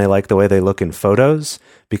more than they like the way they look in photos,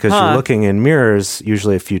 because you're looking in mirrors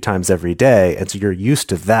usually a few times every day, and so you're used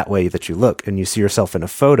to that way that you look, and you see yourself in a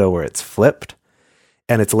photo where it's flipped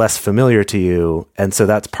and it's less familiar to you, and so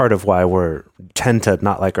that's part of why we tend to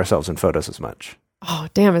not like ourselves in photos as much. Oh,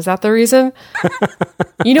 damn, is that the reason?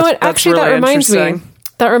 You know what? Actually, really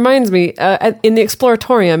that reminds me, in the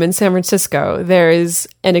Exploratorium in San Francisco, there is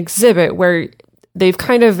an exhibit where they've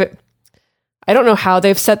kind of, I don't know how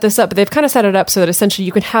they've set this up, but they've kind of set it up so that essentially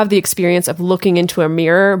you can have the experience of looking into a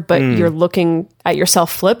mirror, but you're looking at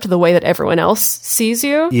yourself flipped the way that everyone else sees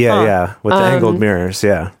you. Yeah, with the angled mirrors,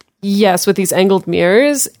 yeah. Yes, with these angled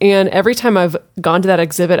mirrors. And every time I've gone to that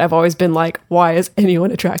exhibit, I've always been like, why is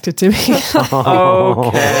anyone attracted to me?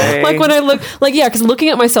 Okay. Like when I look, like, yeah, because looking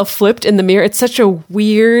at myself flipped in the mirror, it's such a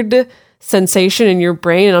weird sensation in your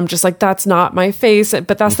brain. And I'm just like, that's not my face,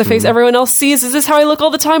 but that's the face everyone else sees. Is this how I look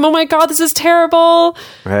all the time? Oh my God, this is terrible.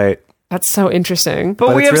 Right. That's so interesting.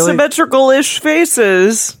 But we it's have really- symmetrical-ish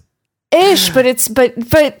faces. But it's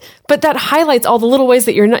but that highlights all the little ways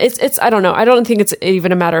that you're not. It's I don't know. I don't think it's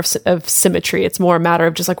even a matter of symmetry. It's more a matter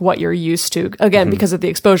of just like what you're used to. Again, because of the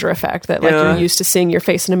exposure effect that like you're used to seeing your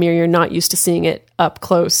face in a mirror. You're not used to seeing it up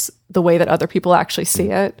close the way that other people actually see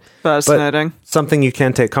it. Fascinating. Something you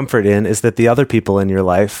can take comfort in is that the other people in your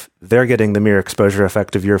life, they're getting the mirror exposure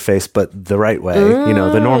effect of your face, but the right way,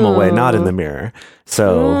 the normal way, not in the mirror.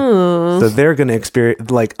 So they're going to experience,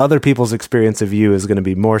 like, other people's experience of you is going to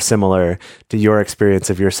be more similar to your experience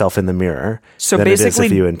of yourself in the mirror So than it is basically-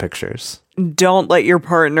 of you in pictures. Don't let your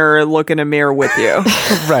partner look in a mirror with you.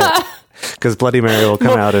 Right. Because Bloody Mary will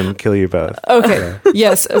come out and kill you both. Okay.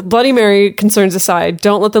 Yes. Bloody Mary concerns aside,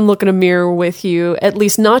 don't let them look in a mirror with you, at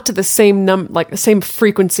least not to the same the same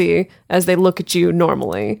frequency as they look at you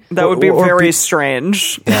normally. That would be Or very be-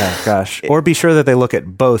 strange. Yeah, gosh. Or be sure that they look at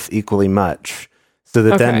both equally much so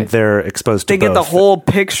that Okay. then they're exposed to They both. get the whole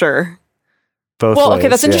picture. both Well, ways, okay,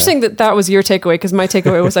 that's yeah. interesting that was your takeaway, because my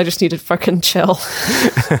takeaway was I just need to fucking chill.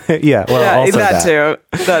 Yeah, well, Yeah, also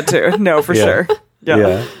that too. No, for Yeah. sure.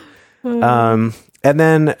 Yeah. And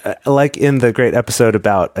then, like in the great episode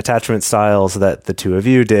about attachment styles that the two of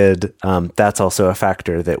you did, that's also a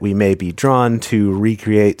factor that we may be drawn to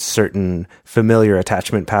recreate certain familiar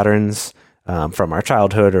attachment patterns from our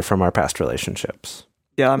childhood or from our past relationships.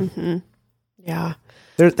 Yeah. Yeah.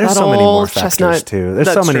 There's That so many more old factors chestnut. too. There's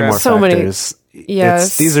so That's many true. more So many. factors.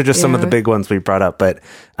 Yes, These are just some of the yeah. big ones we brought up, but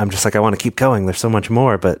I'm just like, I want to keep going. There's so much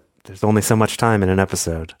more, but there's only so much time in an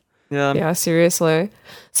episode. Yeah. Yeah, seriously.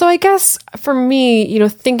 So I guess for me,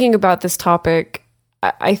 thinking about this topic,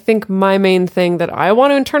 I think my main thing that I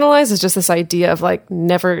want to internalize is just this idea of like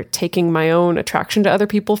never taking my own attraction to other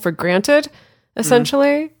people for granted,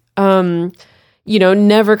 essentially.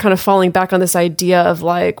 Never kind of falling back on this idea of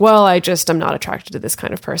like, well, I'm not attracted to this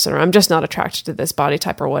kind of person, or I'm just not attracted to this body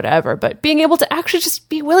type or whatever, but being able to actually just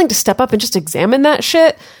be willing to step up and just examine that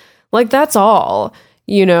shit. Like, that's all.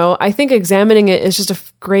 I think examining it is just a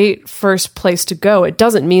great first place to go. It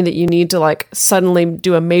doesn't mean that you need to like suddenly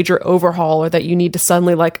do a major overhaul, or that you need to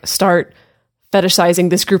suddenly like start fetishizing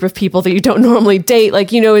this group of people that you don't normally date. Like,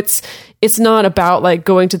 it's not about like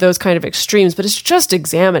going to those kind of extremes, but it's just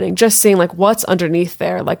examining, just seeing like what's underneath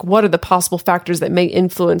there. Like, what are the possible factors that may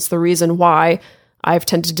influence the reason why I've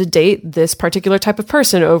tended to date this particular type of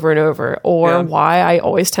person over and over, or why I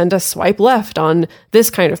always tend to swipe left on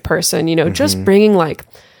this kind of person, just bringing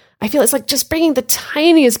I feel it's like just bringing the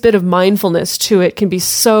tiniest bit of mindfulness to it can be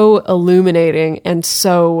so illuminating and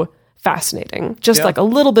so fascinating. Just like a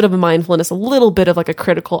little bit of a mindfulness, a little bit of like a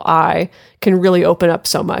critical eye can really open up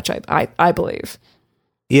so much, I believe.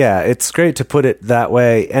 Yeah, it's great to put it that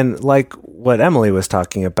way. And like what Emily was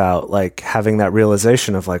talking about, like having that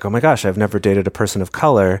realization of like, oh my gosh, I've never dated a person of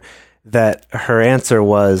color, that her answer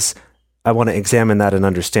was, I want to examine that and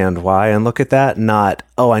understand why and look at that, not,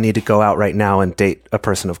 oh, I need to go out right now and date a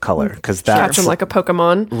person of color, because Catch that's them like a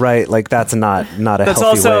Pokemon. right. Like that's not a That's healthy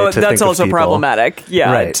also way to think of people. problematic.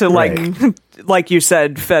 Yeah. Right, To like right. like you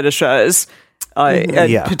said, fetishize a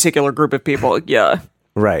Yeah. particular group of people. Yeah.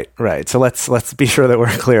 Right. So let's be sure that we're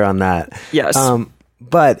clear on that. Yes.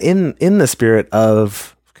 But in the spirit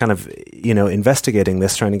of kind of, investigating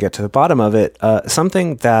this, trying to get to the bottom of it,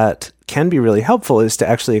 something that can be really helpful is to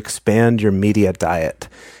actually expand your media diet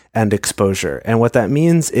and exposure. And what that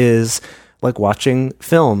means is like watching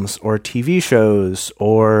films or TV shows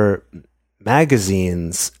or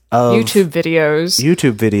magazines of YouTube videos.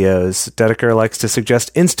 Dedeker likes to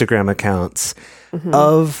suggest Instagram accounts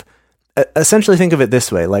of, essentially think of it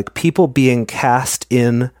this way, like people being cast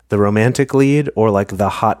in the romantic lead or like the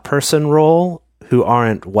hot person role who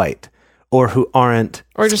aren't white or who aren't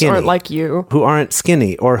or just skinny, aren't like you. who aren't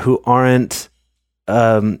skinny or who aren't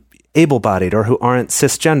able-bodied or who aren't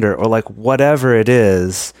cisgender or like whatever it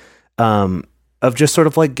is, of just sort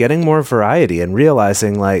of like getting more variety and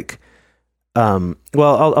realizing like,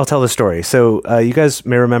 I'll tell the story. So you guys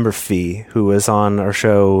may remember Fee, who was on our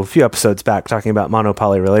show a few episodes back talking about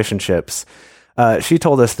monopoly relationships. She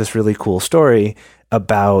told us this really cool story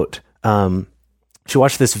about, she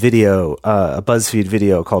watched this video, a BuzzFeed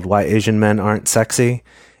video called Why Asian Men Aren't Sexy.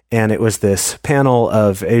 And it was this panel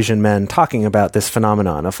of Asian men talking about this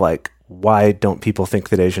phenomenon of like, why don't people think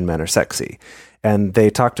that Asian men are sexy? And they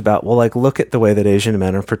talked about, well, like, look at the way that Asian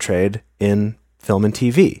men are portrayed in film and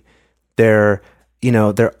TV. They're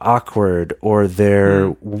awkward or they're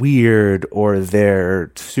weird or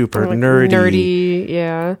they're super Or like nerdy,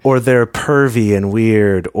 yeah. or they're pervy and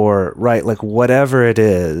weird or right, like whatever it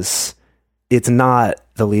is, it's not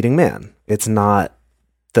the leading man. It's not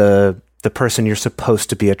the person you're supposed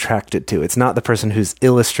to be attracted to. It's not the person who's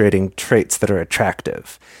illustrating traits that are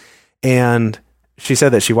attractive. And she said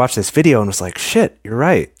that she watched this video and was like, shit, you're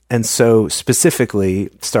right. And so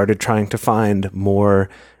specifically started trying to find more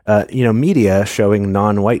media showing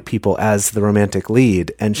non-white people as the romantic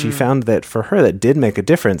lead. And she found that for her, that did make a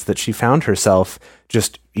difference, that she found herself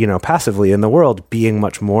just, passively in the world being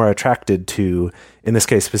much more attracted to, in this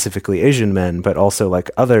case, specifically Asian men, but also like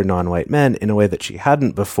other non-white men in a way that she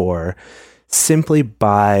hadn't before, simply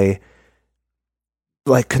by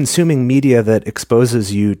like consuming media that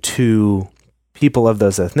exposes you to people of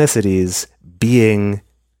those ethnicities being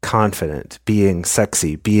confident, being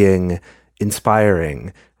sexy, being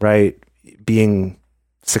inspiring, right? Being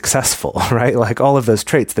successful, right? Like all of those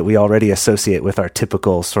traits that we already associate with our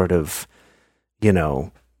typical sort of,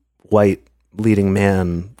 white leading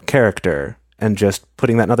man character, and just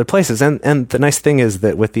putting that in other places. And the nice thing is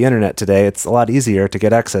that with the internet today, it's a lot easier to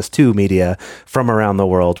get access to media from around the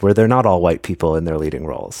world where they're not all white people in their leading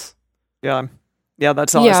roles. Yeah. Yeah,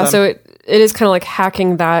 that's awesome. Yeah, so it is kind of like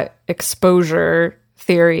hacking that exposure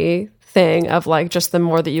theory thing of like, just the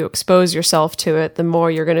more that you expose yourself to it, the more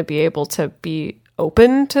you're going to be able to be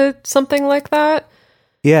open to something like that.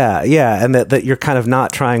 Yeah, and that you're kind of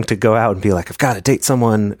not trying to go out and be like, I've got to date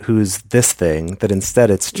someone who's this thing, that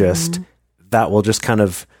instead it's just, that will just kind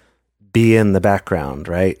of be in the background,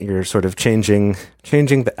 right? You're sort of changing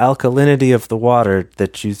the alkalinity of the water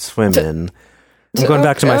that you swim in. I'm going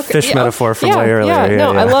back to my fish metaphor from way earlier.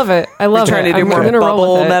 I love it. We're trying to do more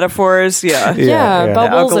bubble metaphors. Yeah.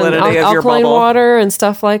 Bubbles and alkaline water and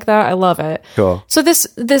stuff like that. I love it. Cool. So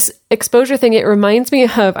this exposure thing, it reminds me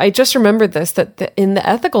of, I just remembered this, that in the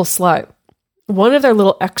Ethical Slut, one of their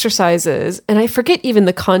little exercises, and I forget even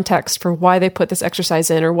the context for why they put this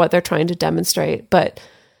exercise in or what they're trying to demonstrate, but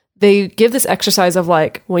they give this exercise of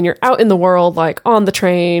like, when you're out in the world, like on the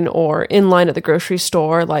train or in line at the grocery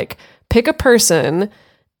store, like pick a person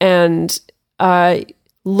and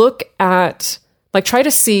look at, like, try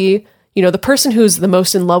to see, the person who's the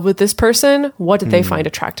most in love with this person, what did they find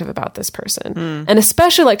attractive about this person? And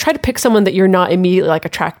especially like try to pick someone that you're not immediately like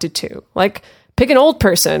attracted to. Like pick an old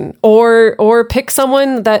person or pick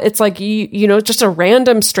someone that it's like, just a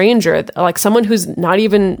random stranger, like someone who's not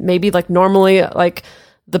even maybe like normally like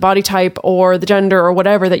the body type or the gender or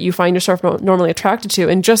whatever that you find yourself normally attracted to,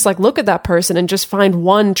 and just like look at that person and just find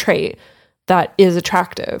one trait that is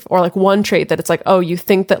attractive, or like one trait that it's like, oh, you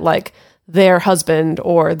think that like their husband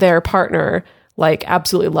or their partner like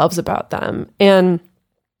absolutely loves about them. And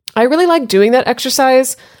I really like doing that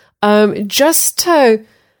exercise just to,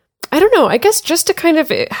 I don't know, I guess just to kind of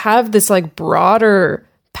have this like broader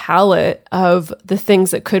palette of the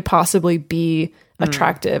things that could possibly be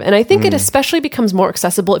attractive. And I think it especially becomes more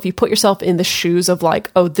accessible if you put yourself in the shoes of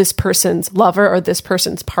like, oh, this person's lover or this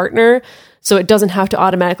person's partner. So it doesn't have to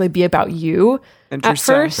automatically be about you at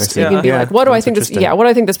first. You can be like, what do I think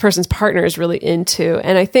this person's partner is really into?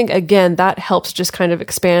 And I think, again, that helps just kind of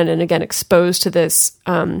expand and again, expose to this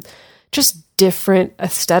just different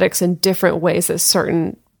aesthetics and different ways that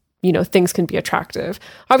certain things can be attractive.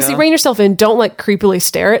 Obviously, rein yourself in. Don't like creepily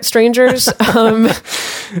stare at strangers.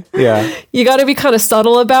 You got to be kind of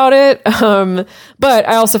subtle about it. But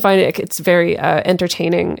I also find it's very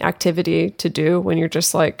entertaining activity to do when you're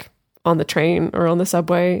just like on the train or on the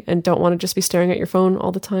subway and don't want to just be staring at your phone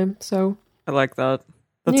all the time. So I like that.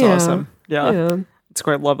 That's awesome. Yeah. It's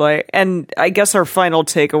quite lovely. And I guess our final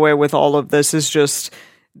takeaway with all of this is just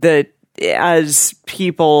that as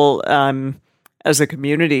people, as a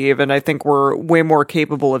community even. I think we're way more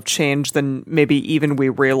capable of change than maybe even we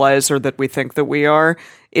realize or that we think that we are.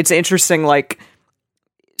 It's interesting, like,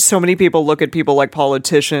 so many people look at people like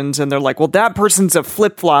politicians and they're like, well, that person's a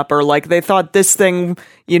flip-flopper. Like, they thought this thing,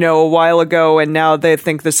 a while ago, and now they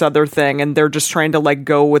think this other thing, and they're just trying to, like,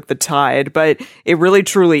 go with the tide. But it really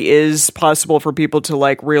truly is possible for people to,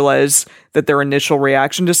 like, realize that their initial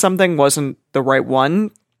reaction to something wasn't the right one,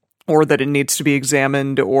 or that it needs to be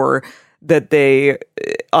examined, or that they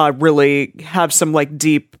really have some, like,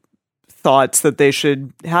 deep thoughts that they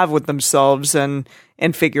should have with themselves and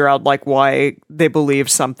figure out, like, why they believe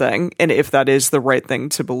something and if that is the right thing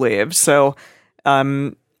to believe. So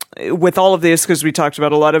with all of this, because we talked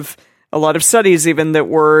about a lot of studies even that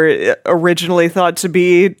were originally thought to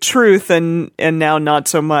be truth and now not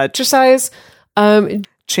so much. Exercise.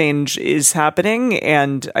 Change is happening,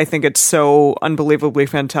 and I think it's so unbelievably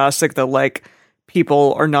fantastic that, like,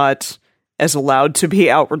 people are not as allowed to be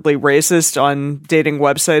outwardly racist on dating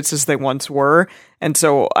websites as they once were. And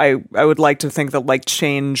so I would like to think that, like,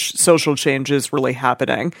 social change is really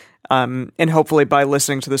happening. And hopefully by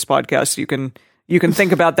listening to this podcast, you can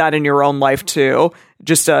think about that in your own life too.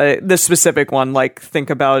 Just this specific one, like, think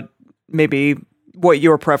about maybe what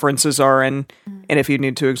your preferences are and if you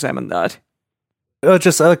need to examine that.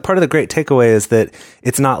 Just like part of the great takeaway is that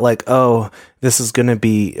it's not like, oh, this is going to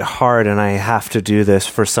be hard and I have to do this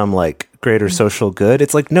for some, like, greater social good.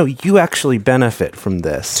 It's like, no, you actually benefit from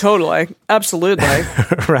this. Totally. Absolutely.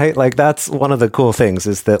 Right? Like, that's one of the cool things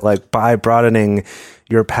is that, like, by broadening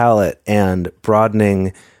your palette and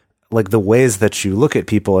broadening, like, the ways that you look at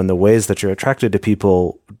people and the ways that you're attracted to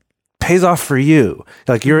people pays off for you.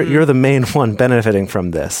 Like, you're the main one benefiting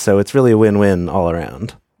from this. So it's really a win-win all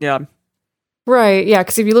around. Yeah. Right. Yeah.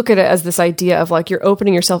 Because if you look at it as this idea of, like, you're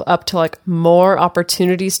opening yourself up to, like, more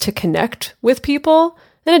opportunities to connect with people,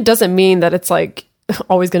 then it doesn't mean that it's, like,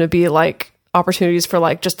 always going to be, like, opportunities for,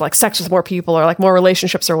 like, just, like, sex with more people or, like, more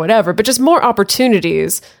relationships or whatever, but just more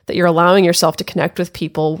opportunities that you're allowing yourself to connect with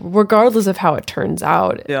people regardless of how it turns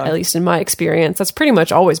out. Yeah. At least in my experience, that's pretty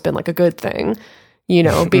much always been, like, a good thing.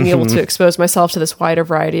 Being able to expose myself to this wider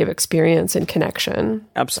variety of experience and connection.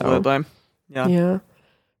 Absolutely. So, yeah.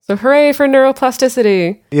 So hooray for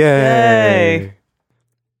neuroplasticity. Yay.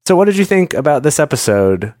 So what did you think about this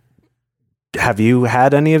episode? Have you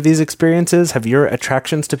had any of these experiences? Have your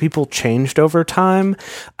attractions to people changed over time?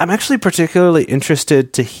 I'm actually particularly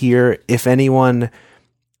interested to hear if anyone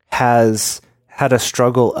has had a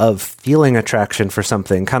struggle of feeling attraction for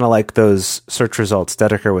something, kind of like those search results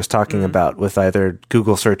Dedeker was talking about with either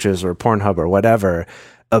Google searches or Pornhub or whatever,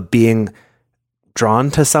 of being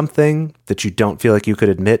drawn to something that you don't feel like you could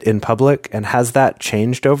admit in public. And has that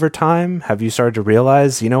changed over time? Have you started to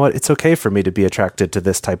realize, you know what, it's okay for me to be attracted to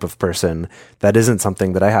this type of person. That isn't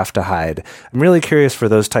something that I have to hide. I'm really curious for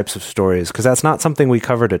those types of stories, because that's not something we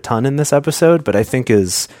covered a ton in this episode, but I think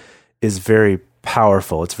is very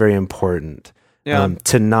powerful. It's very important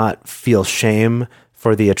to not feel shame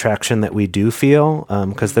for the attraction that we do feel,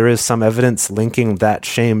 because there is some evidence linking that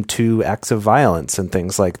shame to acts of violence and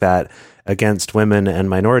things like that against women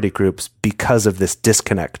and minority groups because of this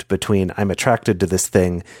disconnect between I'm attracted to this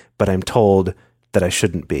thing, but I'm told that I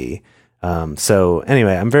shouldn't be. So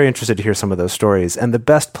anyway, I'm very interested to hear some of those stories. And the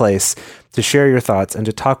best place to share your thoughts and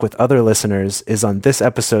to talk with other listeners is on this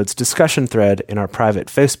episode's discussion thread in our private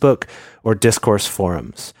Facebook or Discourse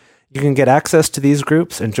forums. You can get access to these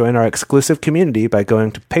groups and join our exclusive community by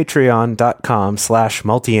going to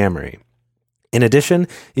patreon.com/multiamory. In addition,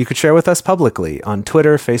 you could share with us publicly on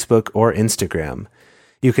Twitter, Facebook, or Instagram.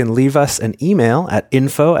 You can leave us an email at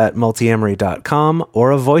info@multiamory.com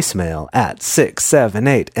or a voicemail at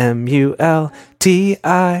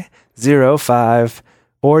 678-MULTI-05,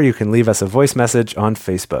 or you can leave us a voice message on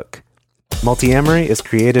Facebook. Multiamory is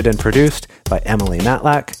created and produced by Emily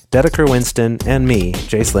Matlack, Dedeker Winston, and me,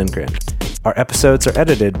 Jace Lindgren. Our episodes are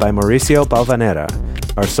edited by Mauricio Balvanera.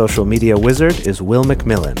 Our social media wizard is Will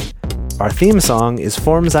McMillan. Our theme song is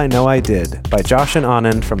Forms I Know I Did by Josh and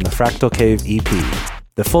Anand from the Fractal Cave EP.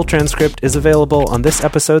 The full transcript is available on this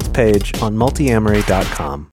episode's page on multiamory.com.